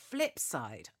then the flip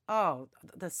side,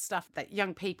 the stuff that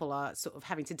young people are sort of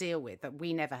having to deal with that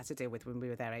we never had to deal with when we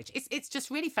were their age. It's just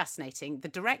really fascinating. The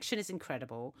direction is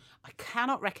incredible. I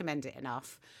cannot recommend it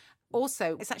enough.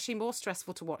 Also, it's actually more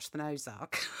stressful to watch than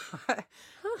Ozark,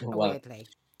 weirdly.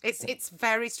 It's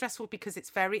very stressful because it's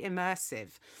very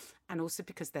immersive, and also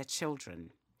because they're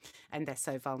children and they're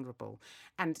so vulnerable.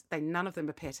 And none of them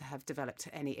appear to have developed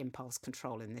any impulse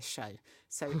control in this show.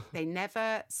 So they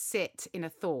never sit in a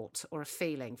thought or a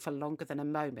feeling for longer than a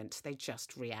moment. They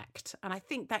just react. And I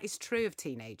think that is true of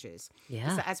teenagers.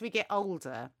 Yeah. So as we get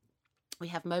older, we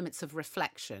have moments of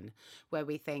reflection where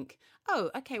we think,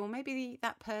 oh, okay, well, maybe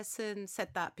that person said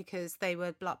that because they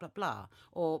were blah, blah, blah.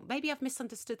 Or maybe I've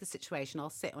misunderstood the situation.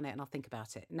 I'll sit on it and I'll think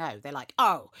about it. No, they're like,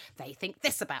 oh, they think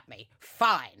this about me.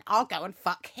 Fine, I'll go and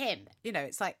fuck him.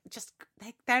 It's like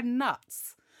they're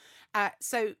nuts.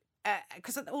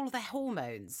 Because of all of their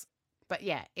hormones. But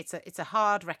yeah, it's a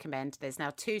hard recommend. There's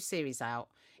now 2 series out.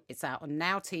 It's out on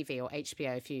Now TV or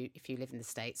HBO if you live in the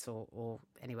States or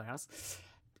anywhere else.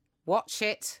 Watch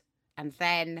it, and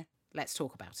then let's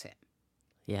talk about it.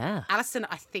 Yeah. Alison,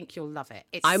 I think you'll love it.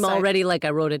 I'm already I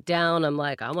wrote it down. I'm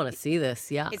like, I want to see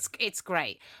this. Yeah. It's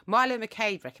great. Milo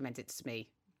McCabe recommended it to me,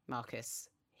 Marcus.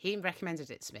 He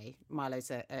recommended it to me. Milo's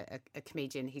a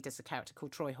comedian. He does a character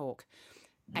called Troy Hawk.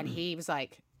 And he was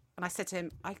like, and I said to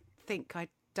him, I think I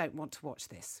don't want to watch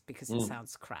this because it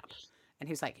sounds crap. And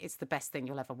he was like, it's the best thing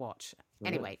you'll ever watch.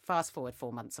 Anyway, fast forward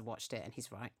 4 months, I've watched it, and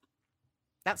he's right.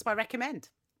 That's my recommend.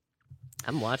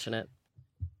 I'm watching it.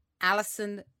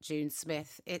 Alison June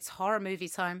Smith. It's horror movie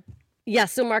time. Yeah,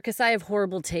 so Marcus, I have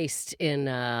horrible taste in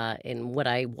what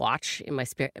I watch in my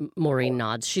spirit. Maureen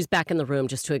nods. She's back in the room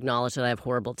just to acknowledge that I have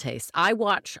horrible taste. I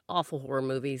watch awful horror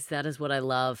movies. That is what I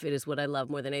love. It is what I love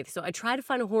more than anything. So I try to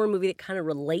find a horror movie that kind of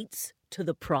relates to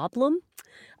the problem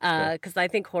because I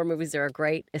think horror movies are a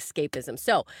great escapism.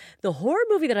 So the horror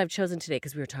movie that I've chosen today,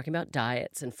 because we were talking about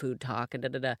diets and food talk and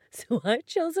da-da-da. So I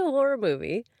chose a horror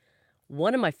movie.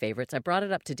 One of my favorites. I brought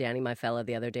it up to Danny, my fella,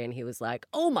 the other day, and he was like,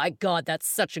 oh my God, that's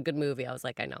such a good movie. I was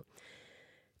like, I know.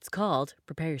 It's called,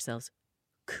 prepare yourselves,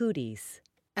 Cooties.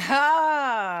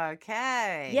 Oh,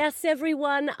 okay. Yes,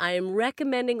 everyone, I am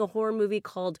recommending a horror movie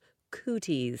called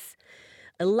Cooties.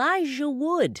 Elijah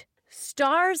Wood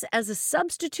stars as a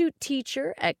substitute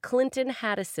teacher at Clinton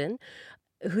Haddison,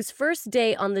 whose first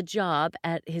day on the job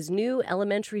at his new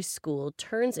elementary school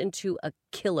turns into a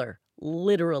killer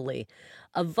literally.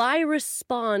 A virus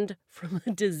spawned from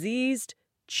a diseased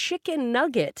chicken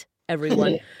nugget,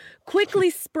 everyone, quickly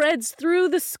spreads through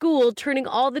the school, turning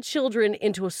all the children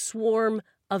into a swarm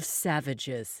of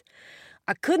savages.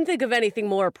 I couldn't think of anything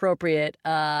more appropriate.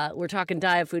 We're talking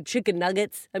diet food, chicken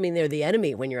nuggets. I mean, they're the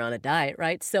enemy when you're on a diet,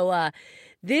 right? So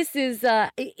this is,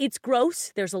 it's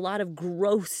gross. There's a lot of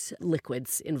gross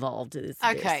liquids involved.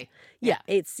 Okay. Yeah,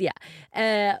 it's,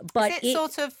 but is it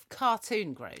sort of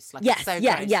cartoon gross? Like yes, it's so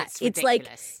yeah, gross, yeah. it's like,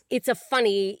 ridiculous. it's a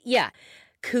funny,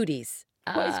 cooties.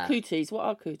 What is cooties? What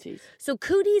are cooties? So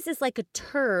cooties is like a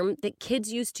term that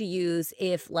kids used to use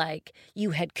if, like, you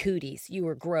had cooties, you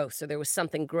were gross, or there was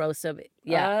something gross of it.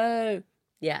 Yeah. Oh.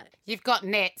 Yeah. You've got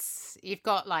nits. You've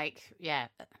got like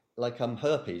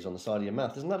herpes on the side of your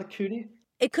mouth. Isn't that a cootie?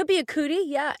 It could be a cootie,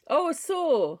 yeah. Oh, a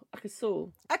sore. Like a sore.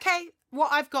 Okay,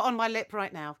 what I've got on my lip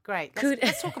right now. Great.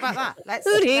 Let's talk about that.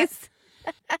 Cooties.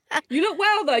 You look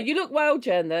well, though. You look well,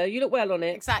 Jen, though. You look well on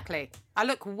it. Exactly. I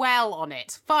look well on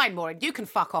it. Fine, Maureen. You can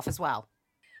fuck off as well.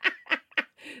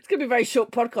 It's going to be a very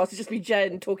short podcast. It's just be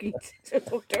Jen talking to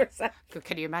herself.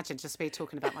 Can you imagine just me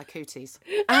talking about my cooties?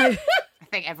 I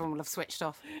think everyone will have switched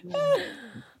off.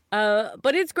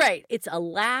 But it's great. It's a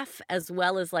laugh as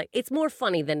well as, like, it's more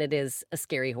funny than it is a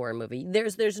scary horror movie.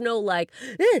 There's no like,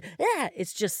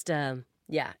 it's just,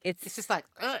 it's just like,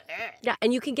 yeah,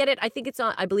 and you can get it.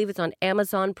 I believe it's on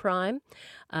Amazon Prime,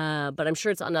 but I'm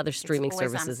sure it's on other streaming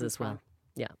services Amazon as well. Prime.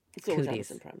 Yeah, it's always Cooties.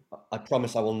 Amazon Prime. I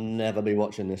promise I will never be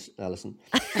watching this, Alison.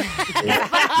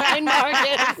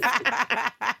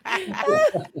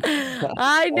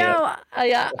 I know.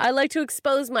 I like to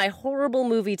expose my horrible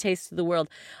movie taste to the world.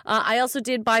 I also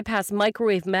did bypass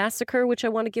Microwave Massacre, which I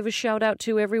want to give a shout out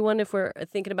to everyone if we're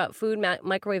thinking about food.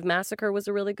 Microwave Massacre was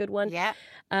a really good one. Yeah.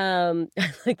 I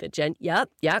like the Jen. Yep,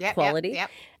 quality. Yep.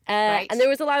 And there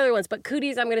was a lot of other ones, but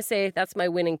Cooties, I'm going to say that's my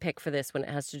winning pick for this when it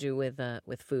has to do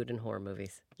with food and horror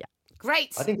movies. Yeah.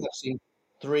 Great. I think I've seen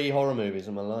 3 horror movies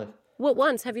in my life. What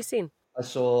ones have you seen? I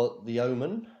saw The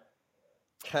Omen,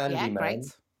 Candyman. Yeah, great.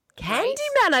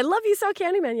 Candyman. I love you saw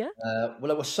Candyman, yeah?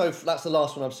 Well, that's the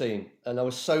last one I've seen. And I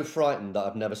was so frightened that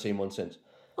I've never seen one since.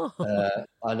 Oh.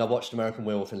 And I watched American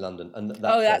Werewolf in London. And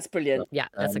that's brilliant. Yeah,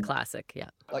 that's a classic, yeah.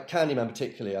 Like Candyman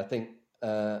particularly, I think...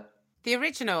 the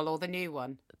original or the new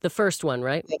one? The first one,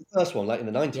 right? Yeah, the first one, like in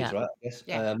the 90s, right? I guess.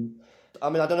 Yeah. I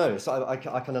mean, I don't know. So I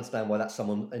can understand why that's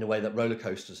someone, in a way, that roller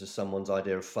coasters is someone's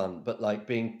idea of fun. But like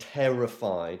being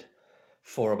terrified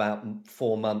for about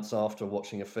 4 months after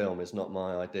watching a film is not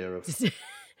my idea of fun.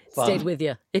 Stayed with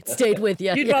you. It stayed with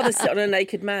you. You'd rather sit on a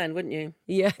naked man, wouldn't you?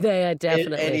 Yeah,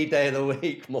 definitely. Any day of the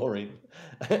week, Maureen.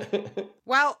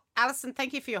 Well, Alison,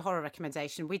 thank you for your horror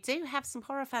recommendation. We do have some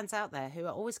horror fans out there who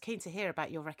are always keen to hear about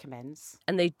your recommends.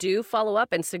 And they do follow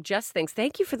up and suggest things.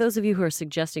 Thank you for those of you who are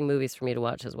suggesting movies for me to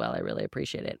watch as well. I really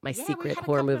appreciate it. My secret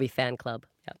horror movie fan club.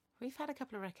 Yeah. We've had a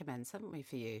couple of recommends, haven't we,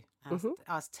 for you? I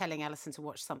was telling Alison to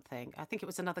watch something. I think it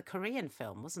was another Korean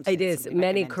film, wasn't it? It is.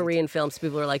 Many Korean films,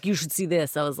 people are like, you should see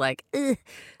this. I was like,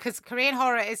 because Korean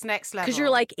horror is next level. Because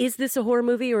you're like, is this a horror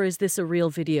movie or is this a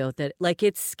real video? That, like,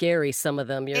 it's scary, some of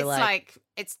them. You're like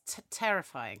it's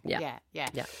terrifying. Yeah.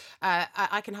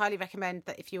 I can highly recommend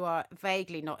that if you are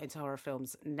vaguely not into horror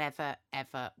films, never,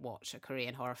 ever watch a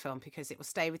Korean horror film because it will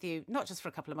stay with you, not just for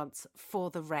a couple of months,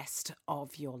 for the rest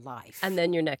of your life. And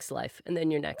then your next life. And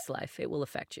then your next life. It will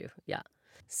affect you. Yeah.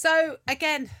 So,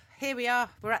 again, here we are.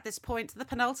 We're at this point, the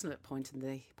penultimate point in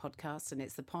the podcast, and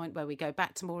it's the point where we go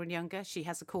back to Maureen Younger. She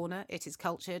has a corner. It is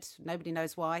cultured. Nobody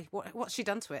knows why. What's she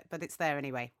done to it? But it's there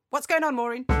anyway. What's going on,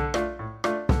 Maureen?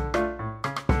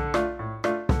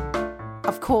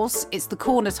 Of course, it's the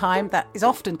corner time that is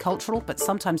often cultural, but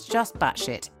sometimes just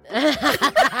batshit.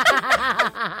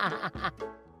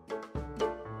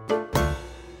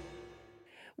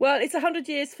 Well, it's 100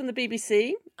 years from the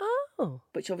BBC. Oh.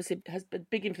 Which obviously has a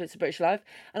big influence on British life.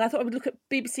 And I thought I would look at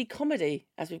BBC comedy,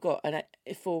 as we've got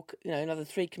another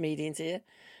 3 comedians here.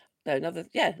 No, another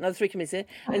 3 comedians here,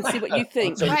 and see what you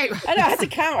think. I know, I had to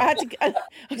count. I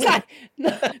was like,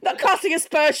 not casting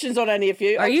aspersions on any of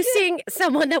you. Are you seeing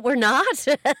someone that we're not?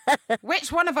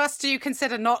 Which one of us do you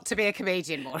consider not to be a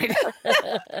comedian, Maureen?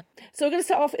 So we're going to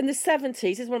start off in the 70s.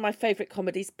 This is one of my favourite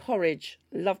comedies, Porridge.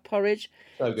 Love Porridge.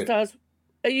 So good. Stars.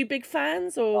 Are you big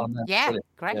fans? Or yeah,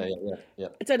 great. Yeah.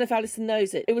 I don't know if Alison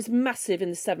knows it. It was massive in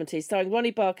the 70s, starring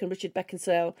Ronnie Barker and Richard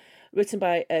Beckinsale, written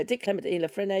by Dick Clement and Ela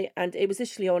Frene, and it was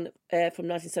initially on air from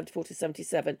 1974 to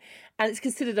 77. And it's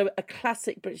considered a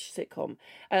classic British sitcom.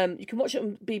 You can watch it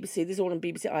on BBC. This is all on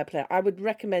BBC iPlayer. I would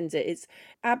recommend it. It's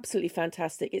absolutely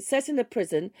fantastic. It's set in a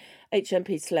prison,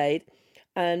 HMP Slade,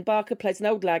 and Barker plays an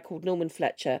old lad called Norman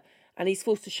Fletcher, and he's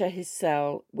forced to share his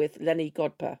cell with Lenny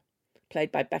Godber.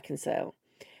 played by Beckinsale.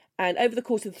 And over the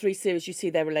course of the 3 series, you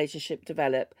see their relationship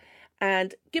develop.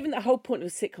 And given the whole point of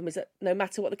a sitcom is that no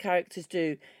matter what the characters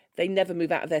do, they never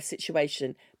move out of their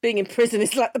situation. Being in prison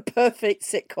is like the perfect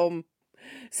sitcom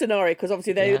scenario, because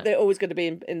obviously they're always going to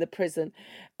be in the prison.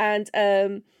 And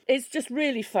it's just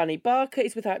really funny. Barker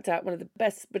is without doubt one of the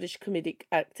best British comedic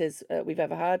actors we've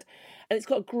ever had. And it's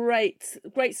got great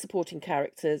supporting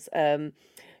characters.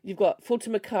 You've got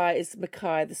Fulton Mackay is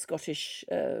Mackay, the Scottish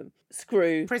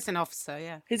screw. Prison officer,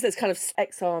 yeah. He's this kind of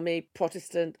ex-army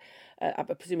Protestant. I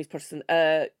presume he's Protestant.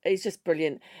 He's just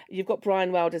brilliant. You've got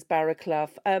Brian Wilder's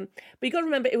Barraclough. But you've got to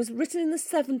remember, it was written in the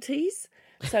 70s.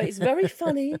 So it's very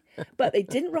funny, but they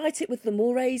didn't write it with the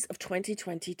mores of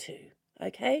 2022.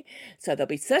 Okay? So there'll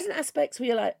be certain aspects where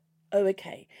you're like, oh,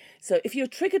 okay. So if you're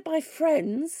triggered by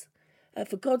Friends,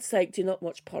 for God's sake, do not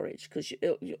watch Porridge, because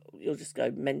you'll just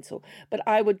go mental. But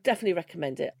I would definitely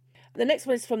recommend it. The next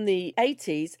one is from the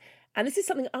 80s. And this is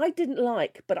something I didn't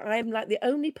like, but I am like the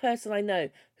only person I know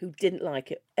who didn't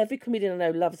like it. Every comedian I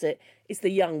know loves it. It's The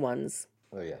Young Ones.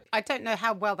 Oh, yeah. I don't know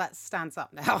how well that stands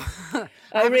up now. I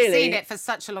haven't really? seen it for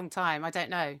such a long time. I don't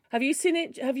know. Have you seen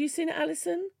it? Have you seen it,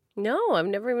 Alison? No, I've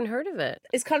never even heard of it.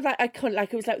 It's kind of like iconic.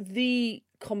 Like it was like the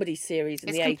comedy series in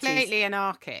It's the 80s. completely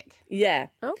anarchic. Yeah.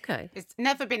 Okay. It's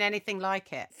never been anything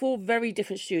like it. 4 very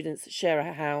different students share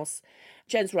a house.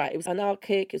 Jen's right. It was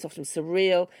anarchic. It was often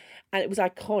surreal, and it was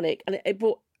iconic. And it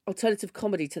brought alternative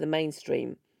comedy to the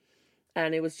mainstream.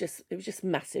 And it was just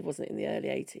massive, wasn't it, in the early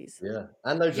 80s? Yeah.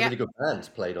 And loads of really good bands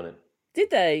played on it. Did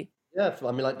they? Yeah,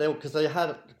 I mean, like because they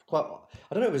had quite.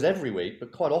 I don't know if it was every week,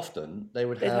 but quite often they'd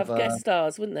have guest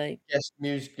stars, wouldn't they? Guest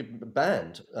music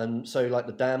band, and so like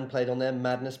the Damned played on there,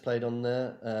 Madness played on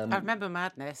there. I remember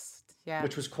Madness. Yeah,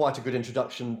 which was quite a good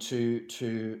introduction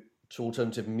to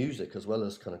alternative music as well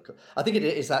as kind of. I think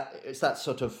it's that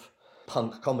sort of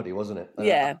punk comedy, wasn't it?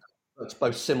 Yeah. It's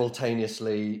both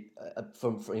simultaneously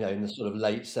from in the sort of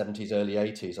late 70s, early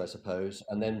 80s, I suppose,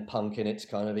 and then punk in its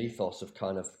kind of ethos of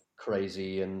kind of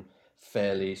crazy and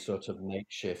fairly sort of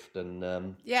makeshift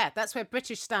and yeah, that's where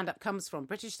British stand-up comes from.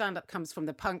 British stand-up comes from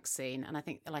the punk scene, and I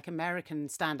think like American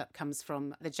stand-up comes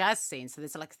from the jazz scene. So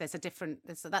there's a different.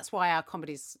 That's why our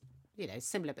comedy's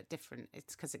similar but different.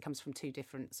 It's because it comes from 2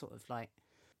 different sort of like.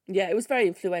 Yeah, it was very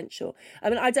influential. I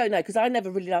mean, I don't know, because I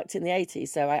never really liked it in the 80s,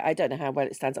 so I don't know how well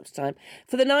it stands up to time.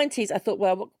 For the 90s, I thought,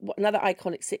 well, what another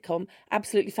iconic sitcom,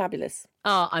 Absolutely Fabulous.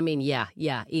 Oh, I mean, yeah.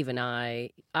 Even I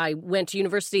went to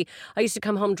university. I used to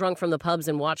come home drunk from the pubs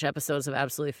and watch episodes of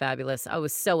Absolutely Fabulous. I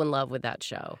was so in love with that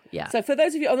show. Yeah. So for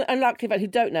those of you on the unlikely event who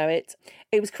don't know it,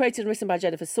 it was created and written by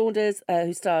Jennifer Saunders,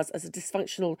 who stars as a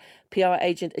dysfunctional PR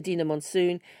agent, Adina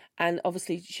Monsoon. And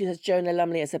obviously she has Jonah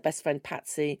Lumley as her best friend,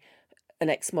 Patsy, an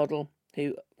ex-model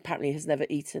who apparently has never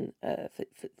eaten for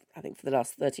the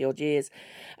last 30-odd years.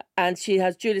 And she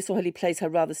has Julia Swahili plays her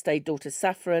rather staid daughter,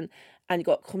 Saffron. And you've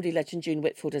got comedy legend June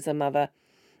Whitfield as her mother.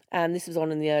 And this was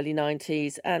on in the early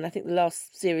 90s. And I think the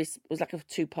last series was like a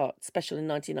 2-part special in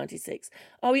 1996.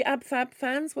 Are we Ab Fab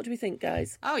fans? What do we think,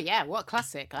 guys? Oh, yeah, what a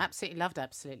classic. I absolutely loved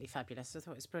Absolutely Fabulous. I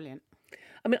thought it was brilliant.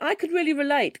 I mean, I could really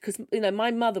relate because,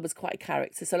 my mother was quite a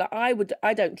character. So like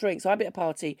I don't drink. So I'd be at a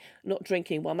party not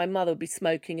drinking while my mother would be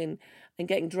smoking and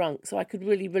getting drunk. So I could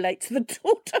really relate to the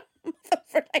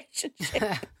daughter-mother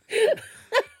relationship.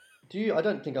 I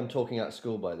don't think I'm talking out of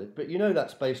school by this, but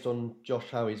that's based on Josh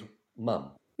Howie's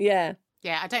mum. Yeah.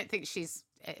 Yeah, I don't think she's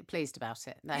pleased about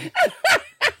it, no.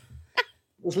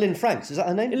 It was Lynn Franks, is that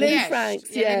her name? Lynn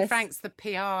Franks, yes. Lynn Franks, the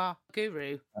PR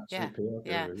guru. Absolute PR guru,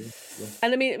 yeah.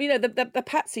 And I mean, the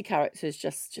Patsy character is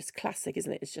just classic,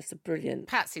 isn't it? It's just a brilliant.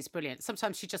 Patsy's brilliant.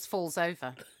 Sometimes she just falls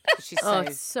over. She's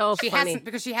so funny.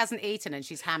 Because she hasn't eaten and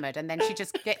she's hammered, and then she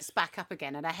just gets back up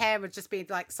again, and her hair would just be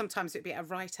like, sometimes it'd be at a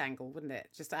right angle, wouldn't it?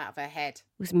 Just out of her head.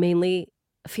 It was mainly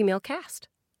a female cast.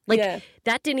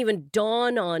 That didn't even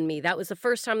dawn on me. That was the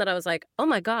first time that I was like, oh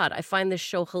my God, I find this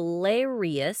show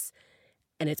hilarious.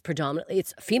 And it's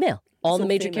female. All the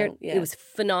major characters. Yeah. It was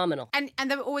phenomenal. And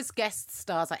there were always guest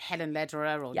stars like Helen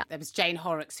Lederer, or there was Jane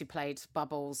Horrocks who played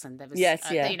Bubbles, and there was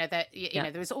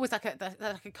there was always like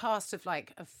a cast of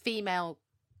like female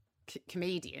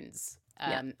comedians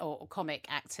or comic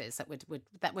actors that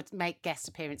would make guest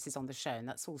appearances on the show, and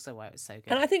that's also why it was so good.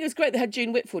 And I think it was great they had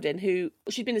June Whitfield in,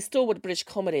 she'd been a stalwart of British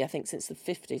comedy, I think, since the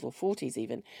 50s or 40s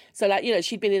even. So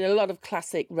she'd been in a lot of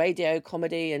classic radio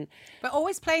comedy but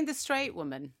always playing the straight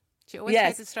woman. She always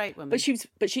plays the straight woman.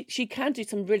 But she can do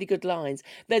some really good lines.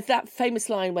 There's that famous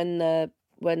line when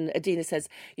Adina says,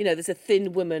 there's a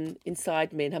thin woman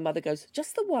inside me, and her mother goes,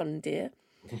 just the one, dear.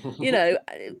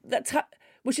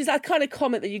 Which is that kind of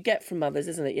comment that you get from mothers,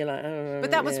 isn't it? You're like, oh, But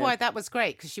that was why that was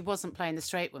great, because she wasn't playing the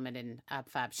straight woman in Ab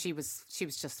Fab. She was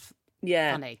just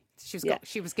funny.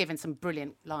 She was given some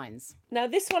brilliant lines. Now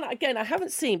this one again, I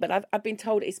haven't seen, but I've been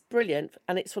told it's brilliant,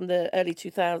 and it's from the early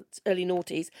 2000s, early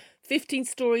noughties. 15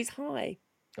 Stories High.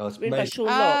 Oh, it's written by amazing. Sean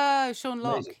Locke. Oh, Sean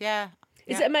Locke, Amazing. yeah.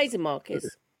 Is it amazing, Marcus?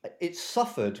 It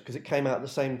suffered because it came out at the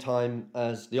same time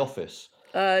as The Office.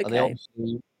 Okay.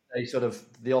 And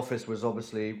The Office was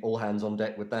obviously all hands on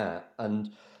deck with that,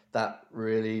 and that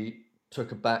really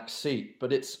took a back seat.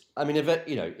 But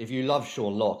if you love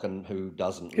Sean Locke, and who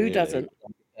doesn't? Who really, doesn't?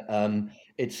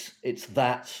 It's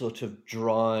that sort of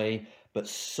dry but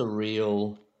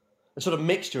surreal, a sort of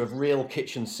mixture of real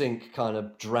kitchen sink kind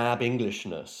of drab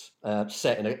Englishness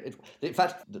set in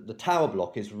fact, the Tower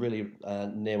Block is really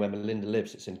near where Melinda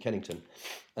lives. It's in Kennington,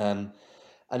 and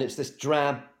it's this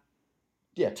drab,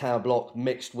 Tower Block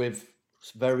mixed with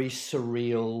very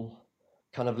surreal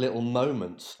kind of little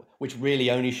moments, which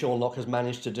really only Sean Locke has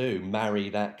managed to do. Marry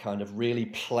that kind of really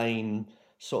plain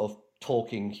sort of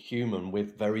talking human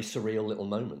with very surreal little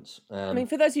moments. I mean,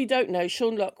 for those of you who don't know,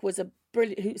 Sean Locke was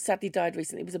who sadly died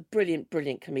recently, was a brilliant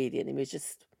comedian. He was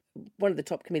just one of the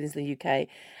top comedians in the UK.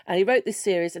 And he wrote this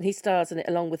series and he stars in it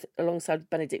alongside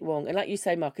Benedict Wong. And like you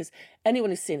say, Marcus, anyone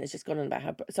who's seen it has just gone on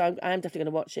about I am definitely going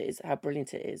to watch it, is how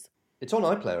brilliant it is. It's on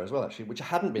iPlayer as well, actually, which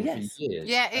hadn't been for years.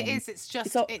 Yeah, it is. It's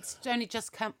only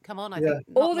just come on, I think.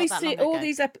 All these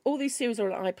series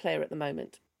are on iPlayer at the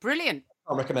moment. Brilliant.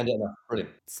 I'll recommend it enough.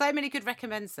 Brilliant. So many good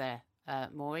recommends there,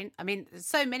 Maureen. I mean,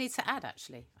 so many to add,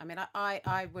 actually. I mean,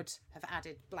 I would have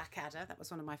added Blackadder. That was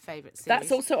one of my favourite series.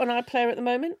 That's also on iPlayer at the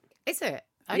moment? Is it?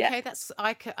 Okay,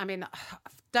 yeah. I mean,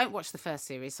 don't watch the first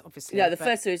series, obviously. No, the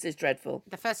first series is dreadful.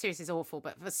 The first series is awful,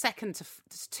 but the second to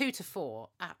 2 to 4,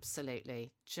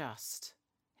 absolutely just.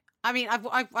 I mean,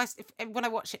 when I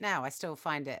watch it now, I still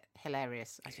find it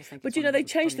hilarious. I just think. But they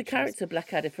changed the character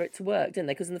Blackadder for it to work, didn't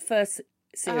they? Because in the first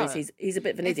series, he's a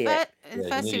bit of an idiot. In the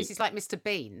first series, he's like Mr.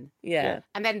 Bean. Yeah.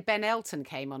 And then Ben Elton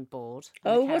came on board.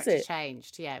 Oh, was it?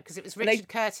 Changed, yeah, because it was Richard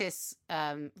Curtis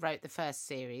wrote the first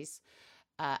series.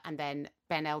 And then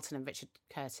Ben Elton and Richard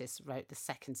Curtis wrote the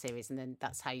second series, and then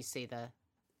that's how you see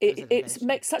it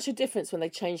makes such a difference when they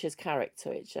change his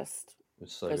character. It just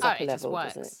goes up a level,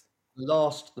 doesn't it?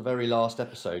 The very last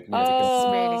episode. It's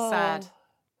really sad.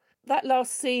 That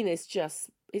last scene is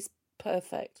it's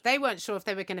perfect. They weren't sure if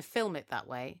they were going to film it that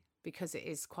way because it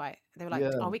is quite. They were like,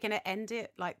 "Are we going to end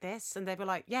it like this?" And they were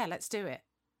like, "Yeah, let's do it."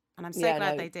 And I'm so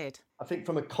glad they did. I think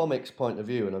from a comics point of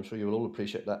view, and I'm sure you will all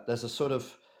appreciate that, there's a sort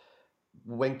of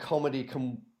when comedy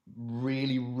can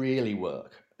really, really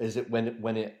work, is it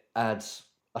when it adds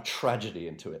a tragedy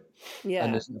into it,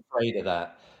 and isn't afraid of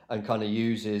that, and kind of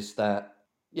uses that,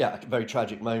 a very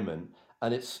tragic moment,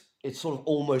 and it's sort of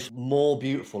almost more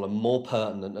beautiful and more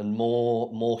pertinent and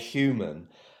more human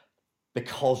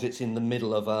because it's in the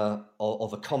middle of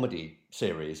a comedy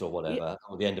series or whatever,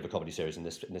 or the end of a comedy series in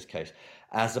this case,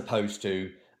 as opposed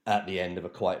to at the end of a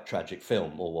quite tragic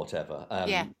film or whatever.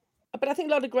 But I think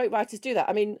a lot of great writers do that.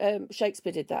 I mean,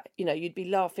 Shakespeare did that. You'd be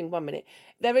laughing 1 minute.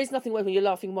 There is nothing worse when you're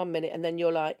laughing 1 minute and then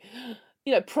you're like,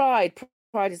 Pride.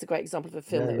 Pride is a great example of a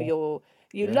film that you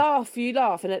laugh,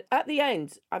 and at the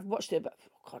end, I've watched it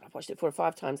 4 or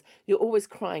 5 times. You're always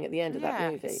crying at the end of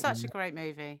that movie. It's such a great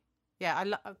movie. Yeah,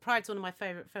 Pride's one of my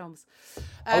favourite films.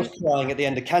 I was crying at the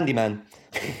end of Candyman.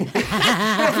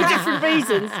 For different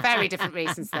reasons. Very different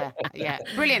reasons there. Yeah,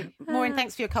 brilliant. Maureen,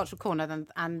 thanks for your cultural corner,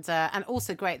 and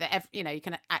also great that you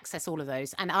can access all of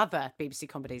those and other BBC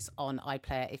comedies on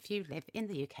iPlayer if you live in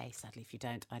the UK. Sadly, if you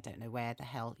don't, I don't know where the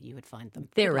hell you would find them.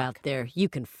 They're out there. You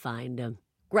can find them.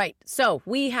 Right. So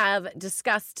we have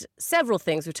discussed several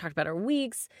things. We've talked about our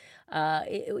weeks. We've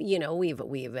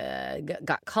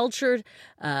got cultured.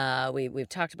 We've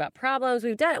talked about problems.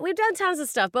 We've done tons of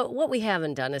stuff. But what we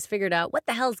haven't done is figured out what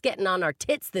the hell's getting on our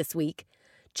tits this week.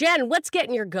 Jen, what's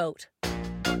getting your goat? I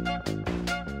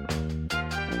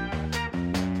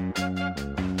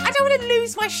don't want to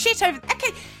lose my shit over.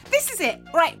 Okay, this is it.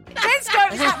 Right, Jen's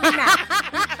goat is happening now.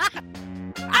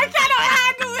 I cannot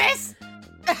handle this.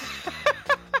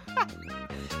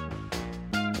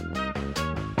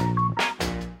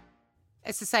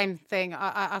 It's the same thing.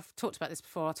 I've talked about this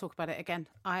before. I'll talk about it again.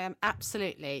 I am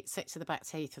absolutely sick to the back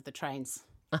teeth of the trains.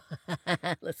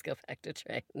 Let's go back to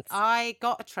trains. I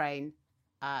got a train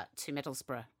to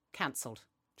Middlesbrough, cancelled.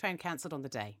 Train cancelled on the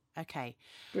day. Okay.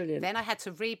 Brilliant. Then I had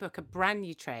to rebook a brand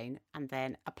new train and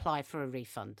then apply for a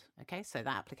refund. Okay, so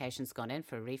that application's gone in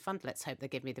for a refund. Let's hope they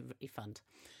give me the refund.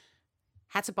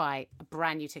 Had to buy a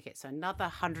brand new ticket, so another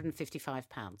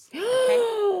 £155.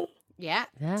 Okay. Yeah,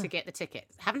 to get the ticket.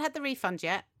 Haven't had the refund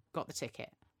yet, got the ticket.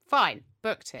 Fine,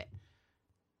 booked it.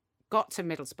 Got to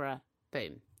Middlesbrough,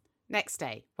 boom. Next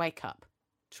day, wake up.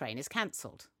 Train is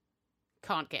cancelled.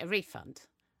 Can't get a refund.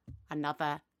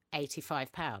 Another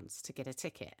 £85 to get a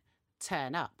ticket.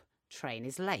 Turn up. Train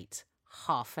is late.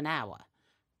 Half an hour.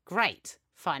 Great.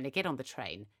 Finally get on the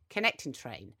train. Connecting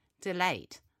train.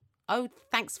 Delayed. Oh,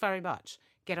 thanks very much.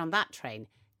 Get on that train.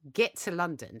 Get to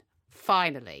London.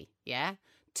 Finally. Yeah?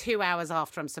 2 hours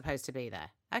after I'm supposed to be there.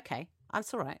 Okay,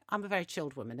 that's all right. I'm a very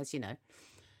chilled woman, as you know.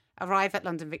 Arrive at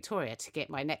London Victoria to get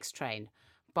my next train.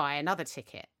 Buy another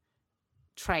ticket.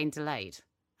 Train delayed.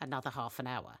 Another half an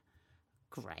hour.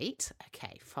 Great.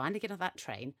 Okay, finally get on that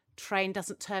train. Train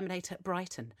doesn't terminate at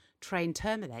Brighton. Train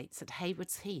terminates at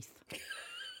Haywards Heath.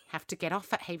 Have to get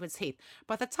off at Haywards Heath.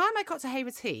 By the time I got to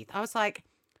Haywards Heath, I was like,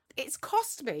 it's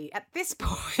cost me, at this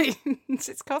point,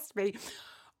 it's cost me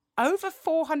over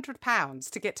 £400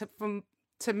 to get to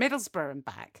Middlesbrough and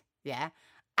back, yeah?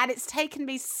 And it's taken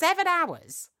me 7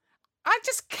 hours. I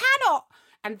just cannot.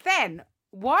 And then,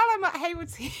 while I'm at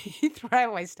Haywards Heath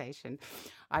railway station,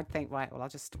 I'd think, right, well,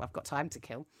 I've got time to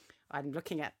kill. I'm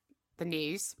looking at the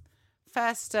news.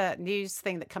 First news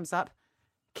thing that comes up,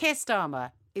 Keir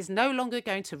Starmer is no longer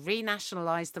going to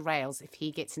renationalise the rails if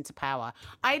he gets into power.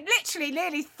 I literally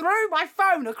nearly threw my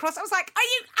phone across. I was like, are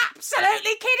you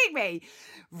absolutely kidding me?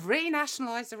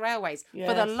 Renationalise the railways. Yes.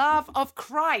 For the love of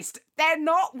Christ. They're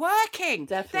not working.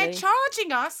 Definitely. They're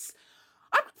charging us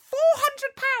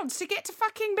 £400 to get to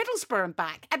fucking Middlesbrough and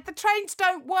back, and the trains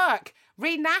don't work.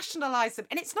 Renationalise them.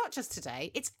 And it's not just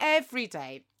today, it's every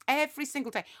day. Every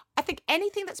single day. I think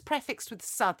anything that's prefixed with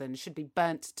Southern should be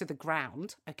burnt to the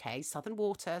ground. Okay, Southern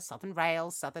Water, Southern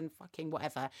Rail, Southern fucking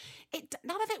whatever.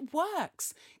 None of it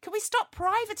works. Can we stop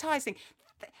privatising?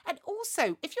 And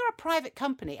also, if you're a private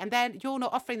company and then you're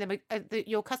not offering them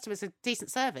your customers a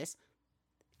decent service,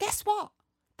 guess what?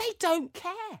 They don't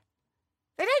care.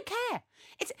 They don't care.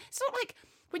 It's not like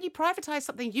when you privatise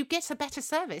something, you get a better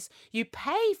service. You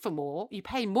pay for more. You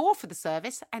pay more for the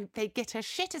service, and they get a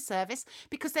shitter service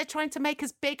because they're trying to make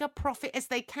as big a profit as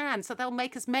they can. So they'll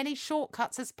make as many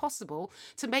shortcuts as possible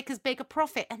to make as big a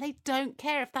profit, and they don't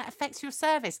care if that affects your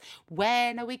service.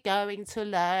 When are we going to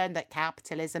learn that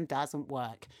capitalism doesn't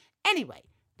work? Anyway,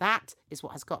 that is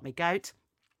what has got me goat.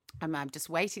 I'm just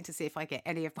waiting to see if I get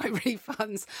any of my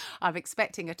refunds. I'm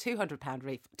expecting a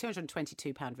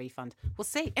 £222 refund. We'll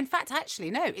see. In fact,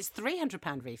 actually, no, it's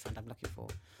 £300 refund I'm looking for.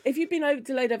 If you've been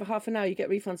delayed over half an hour, you get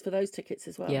refunds for those tickets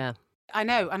as well. Yeah. I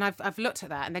know, and I've looked at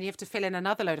that, and then you have to fill in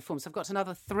another load of forms. I've got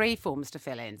another 3 forms to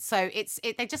fill in. So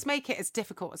they just make it as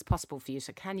difficult as possible for you.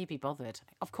 So can you be bothered?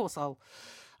 Of course I'll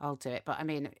do it, but I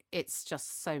mean, it's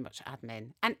just so much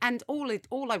admin. And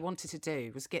all I wanted to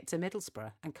do was get to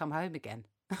Middlesbrough and come home again.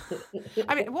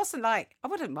 I mean, it wasn't like, I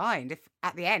wouldn't mind if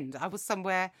at the end I was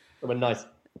somewhere nice.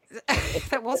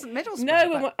 that wasn't Middlesbrough.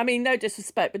 No, I mean, no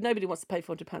disrespect, but nobody wants to pay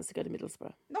 £400 to go to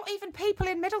Middlesbrough. Not even people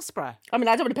in Middlesbrough. I mean,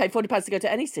 I don't want to pay £400 to go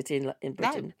to any city in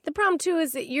Britain. No. The problem, too,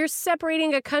 is that you're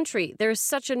separating a country. There's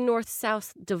such a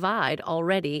north-south divide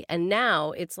already. And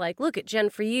now it's like, look, Jen,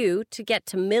 for you to get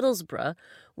to Middlesbrough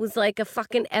was like a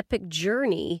fucking epic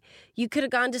journey. You could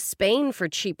have gone to Spain for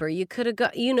cheaper. You could have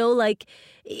got, it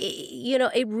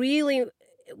really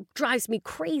drives me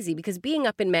crazy because being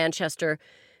up in Manchester,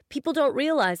 people don't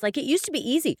realize, like, it used to be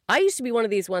easy. I used to be one of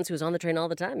these ones who was on the train all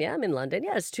the time. Yeah, I'm in London.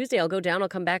 Yeah, it's Tuesday. I'll go down. I'll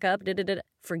come back up.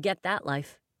 Forget that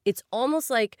life. It's almost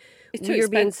like it's too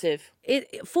expensive.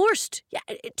 Forced. Yeah,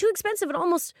 too expensive and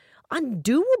almost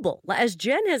undoable. As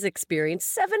Jen has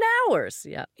experienced, 7 hours.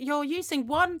 Yeah. You're using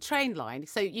one train line.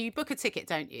 So you book a ticket,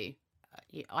 don't you?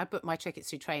 I book my tickets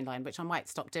through Trainline, which I might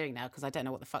stop doing now because I don't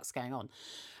know what the fuck's going on.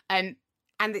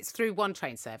 And it's through one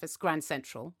train service, Grand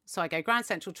Central. So I go Grand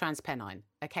Central, TransPennine,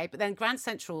 okay? But then Grand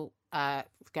Central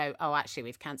go, oh, actually,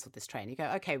 we've cancelled this train. You go,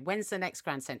 okay, when's the next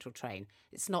Grand Central train?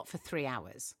 It's not for 3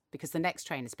 hours because the next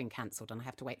train has been cancelled and I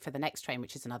have to wait for the next train,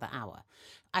 which is another hour.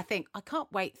 I think, I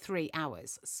can't wait 3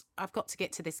 hours. I've got to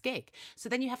get to this gig. So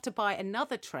then you have to buy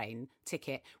another train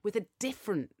ticket with a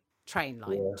different train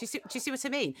line. Yeah. Do you see what I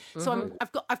mean? Mm-hmm. So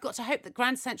I've got to hope that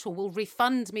Grand Central will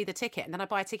refund me the ticket and then I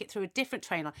buy a ticket through a different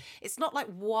train line. It's not like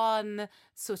one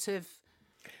sort of.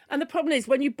 And the problem is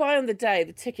when you buy on the day,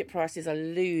 the ticket prices are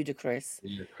ludicrous.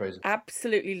 Yeah, crazy.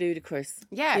 Absolutely ludicrous.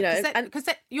 Yeah, because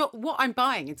what I'm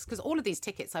buying is because all of these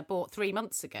tickets I bought 3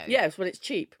 months ago. Yes, well, it's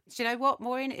cheap. Do you know what,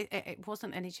 Maureen? It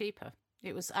wasn't any cheaper.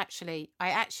 It was actually,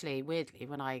 weirdly,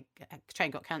 when a train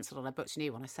got cancelled and I booked a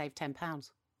new one, I saved £10.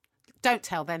 Don't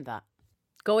tell them that.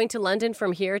 Going to London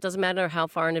from here, it doesn't matter how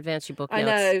far in advance you book. I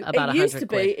know. About it used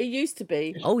to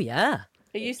be. Oh, yeah.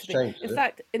 It used to be. In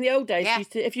fact, in the old days,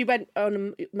 if you went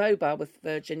on a mobile with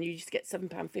Virgin, you used to get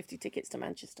 £7.50 tickets to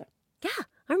Manchester. Yeah,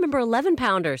 I remember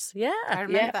 11-pounders. Yeah. I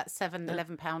remember that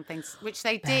 11-pound things, which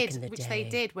they did, in the they day.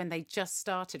 did when they just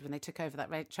started, when they took over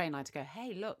that train line to go,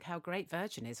 hey, look how great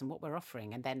Virgin is and what we're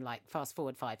offering. And then, like, fast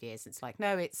forward 5 years, it's like,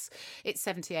 no, it's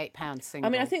 £78 single.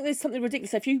 I mean, I think there's something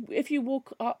ridiculous. If you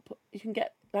walk up, you can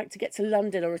get, like, to get to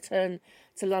London or return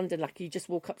to London, like, you just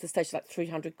walk up to the station, like,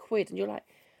 300 quid, and you're like,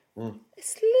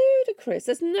 it's ludicrous.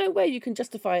 There's no way you can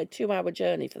justify a 2-hour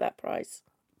journey for that price.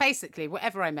 Basically,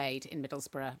 whatever I made in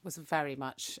Middlesbrough was very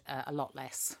much a lot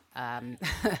less,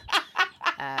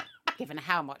 given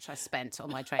how much I spent on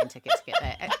my train ticket to get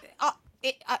there.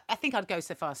 I think I'd go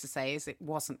so far as to say is it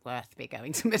wasn't worth me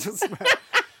going to Middlesbrough.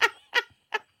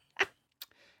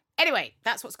 Anyway,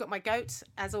 that's what's got my goat,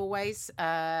 as always.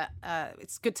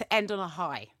 It's good to end on a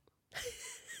high.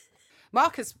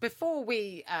 Marcus, before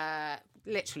we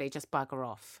literally just bugger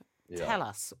off, tell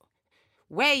us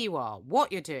where you are, what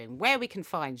you're doing, where we can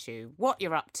find you, what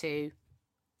you're up to,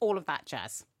 all of that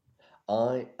jazz.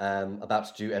 I am about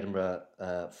to do Edinburgh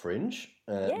Fringe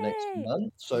next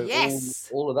month. So Yes.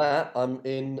 all of that, I'm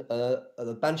in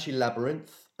the Banshee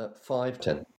Labyrinth at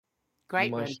 5:10.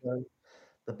 Great My run. show,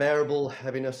 The Bearable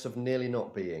Heaviness of Nearly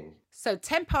Not Being. So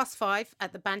 5:10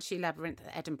 at the Banshee Labyrinth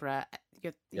at Edinburgh.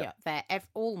 You're there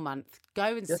all month.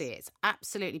 Go and see it. It's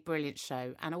absolutely brilliant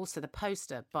show. And also the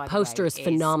poster, by the way, Poster is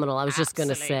phenomenal. I was just going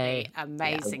to say.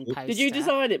 Amazing poster. Did you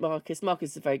design it, Marcus?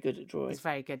 Marcus is very good at drawing. It's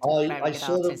very good. I Very good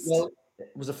sort artist. of, well,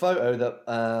 it was a photo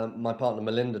that my partner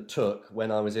Melinda took when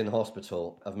I was in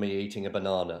hospital of me eating a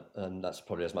banana, and that's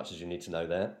probably as much as you need to know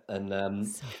there. And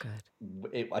So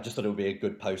good. I just thought it would be a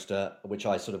good poster, which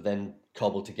I sort of then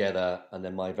cobbled together, and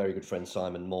then my very good friend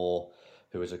Simon Moore,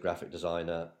 who is a graphic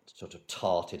designer, sort of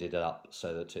tarted it up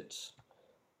so that it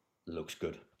looks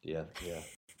good. Yeah.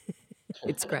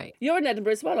 It's great. You're in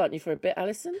Edinburgh as well, aren't you, for a bit,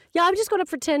 Alison? Yeah, I'm just going up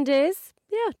for 10 days.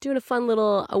 Yeah, doing a fun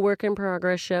little work in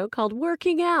progress show called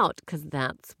Working Out, because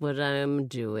that's what I'm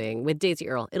doing with Daisy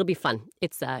Earle. It'll be fun.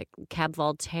 It's Cab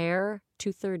Voltaire,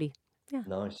 2:30. Yeah.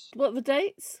 Nice. What are the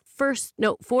dates? 4th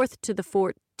to the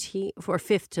 14th, or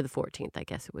 5th to the 14th, I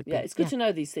guess it would be. Yeah, it's good to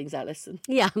know these things, Alison.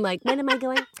 Yeah, I'm like, when am I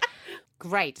going?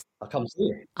 Great. I'll come see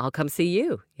you. I'll come see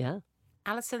you. Yeah.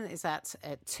 Alison is at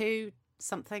 2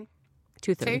 something.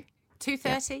 2:30.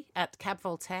 2:30 at Cab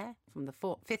Voltaire from the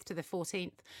 5th to the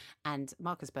 14th, and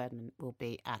Marcus Birdman will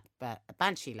be at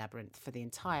Banshee Labyrinth for the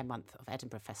entire month of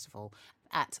Edinburgh Festival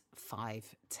at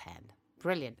 5:10.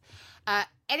 Brilliant.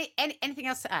 Anything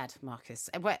else to add, Marcus?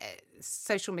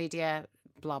 Social media,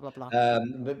 blah blah blah.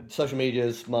 Social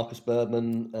medias, Marcus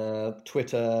Birdman,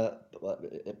 Twitter,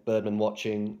 Birdman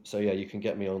Watching. So yeah, you can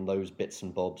get me on those bits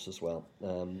and bobs as well.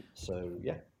 So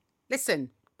yeah. Listen,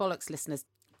 bollocks listeners,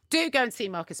 do go and see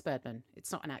Marcus Birdman.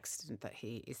 It's not an accident that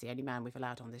he is the only man we've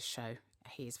allowed on this show.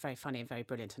 He is very funny and very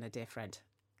brilliant and a dear friend.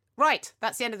 Right,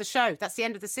 that's the end of the show. That's the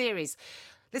end of the series.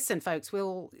 Listen, folks,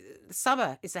 the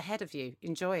summer is ahead of you.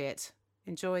 Enjoy it.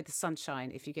 Enjoy the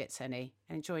sunshine if you get any.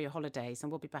 And enjoy your holidays.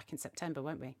 And we'll be back in September,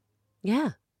 won't we?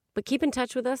 Yeah. But keep in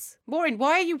touch with us. Maureen,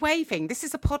 why are you waving? This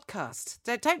is a podcast.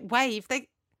 Don't wave.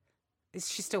 Is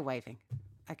she still waving?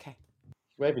 Okay.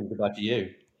 She's waving goodbye to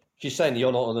you. She's saying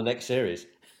you're not on the next series.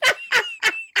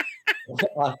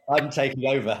 I'm taking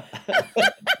over.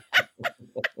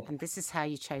 And this is how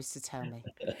you chose to tell me.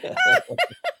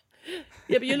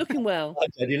 Yeah, but you're looking well. I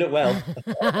said you look well.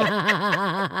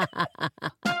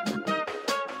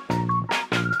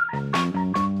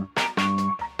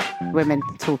 Women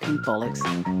talking bollocks.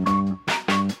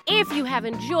 If you have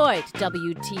enjoyed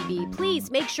WTB, please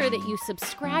make sure that you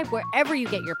subscribe wherever you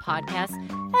get your podcasts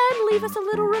and leave us a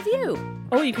little review.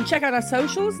 Oh, you can check out our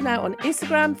socials now on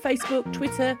Instagram, Facebook,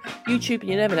 Twitter, YouTube, and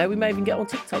you never know, we may even get on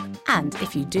TikTok. And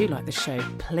if you do like the show,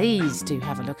 please do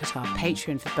have a look at our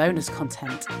Patreon for bonus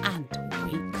content and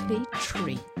weekly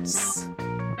treats.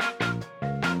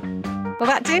 Will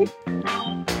that do?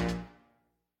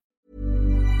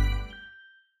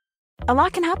 A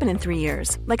lot can happen in 3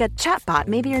 years, like a chatbot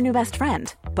may be your new best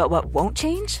friend. But what won't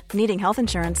change? Needing health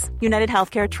insurance. United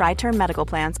Healthcare Tri-Term Medical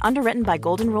Plans, underwritten by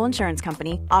Golden Rule Insurance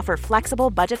Company, offer flexible,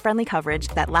 budget-friendly coverage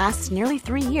that lasts nearly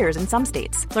 3 years in some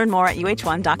states. Learn more at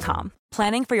uh1.com.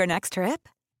 Planning for your next trip?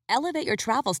 Elevate your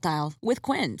travel style with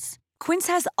Quince. Quince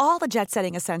has all the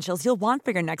jet-setting essentials you'll want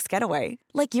for your next getaway,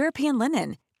 like European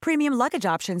linen, premium luggage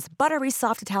options, buttery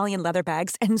soft Italian leather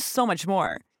bags, and so much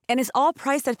more. And is all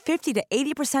priced at 50 to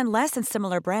 80% less than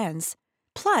similar brands.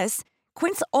 Plus,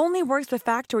 Quince only works with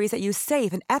factories that use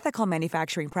safe and ethical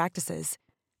manufacturing practices.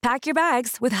 Pack your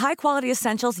bags with high-quality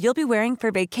essentials you'll be wearing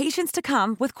for vacations to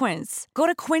come with Quince. Go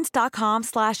to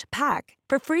quince.com/pack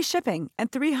for free shipping and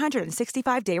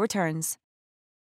 365-day returns.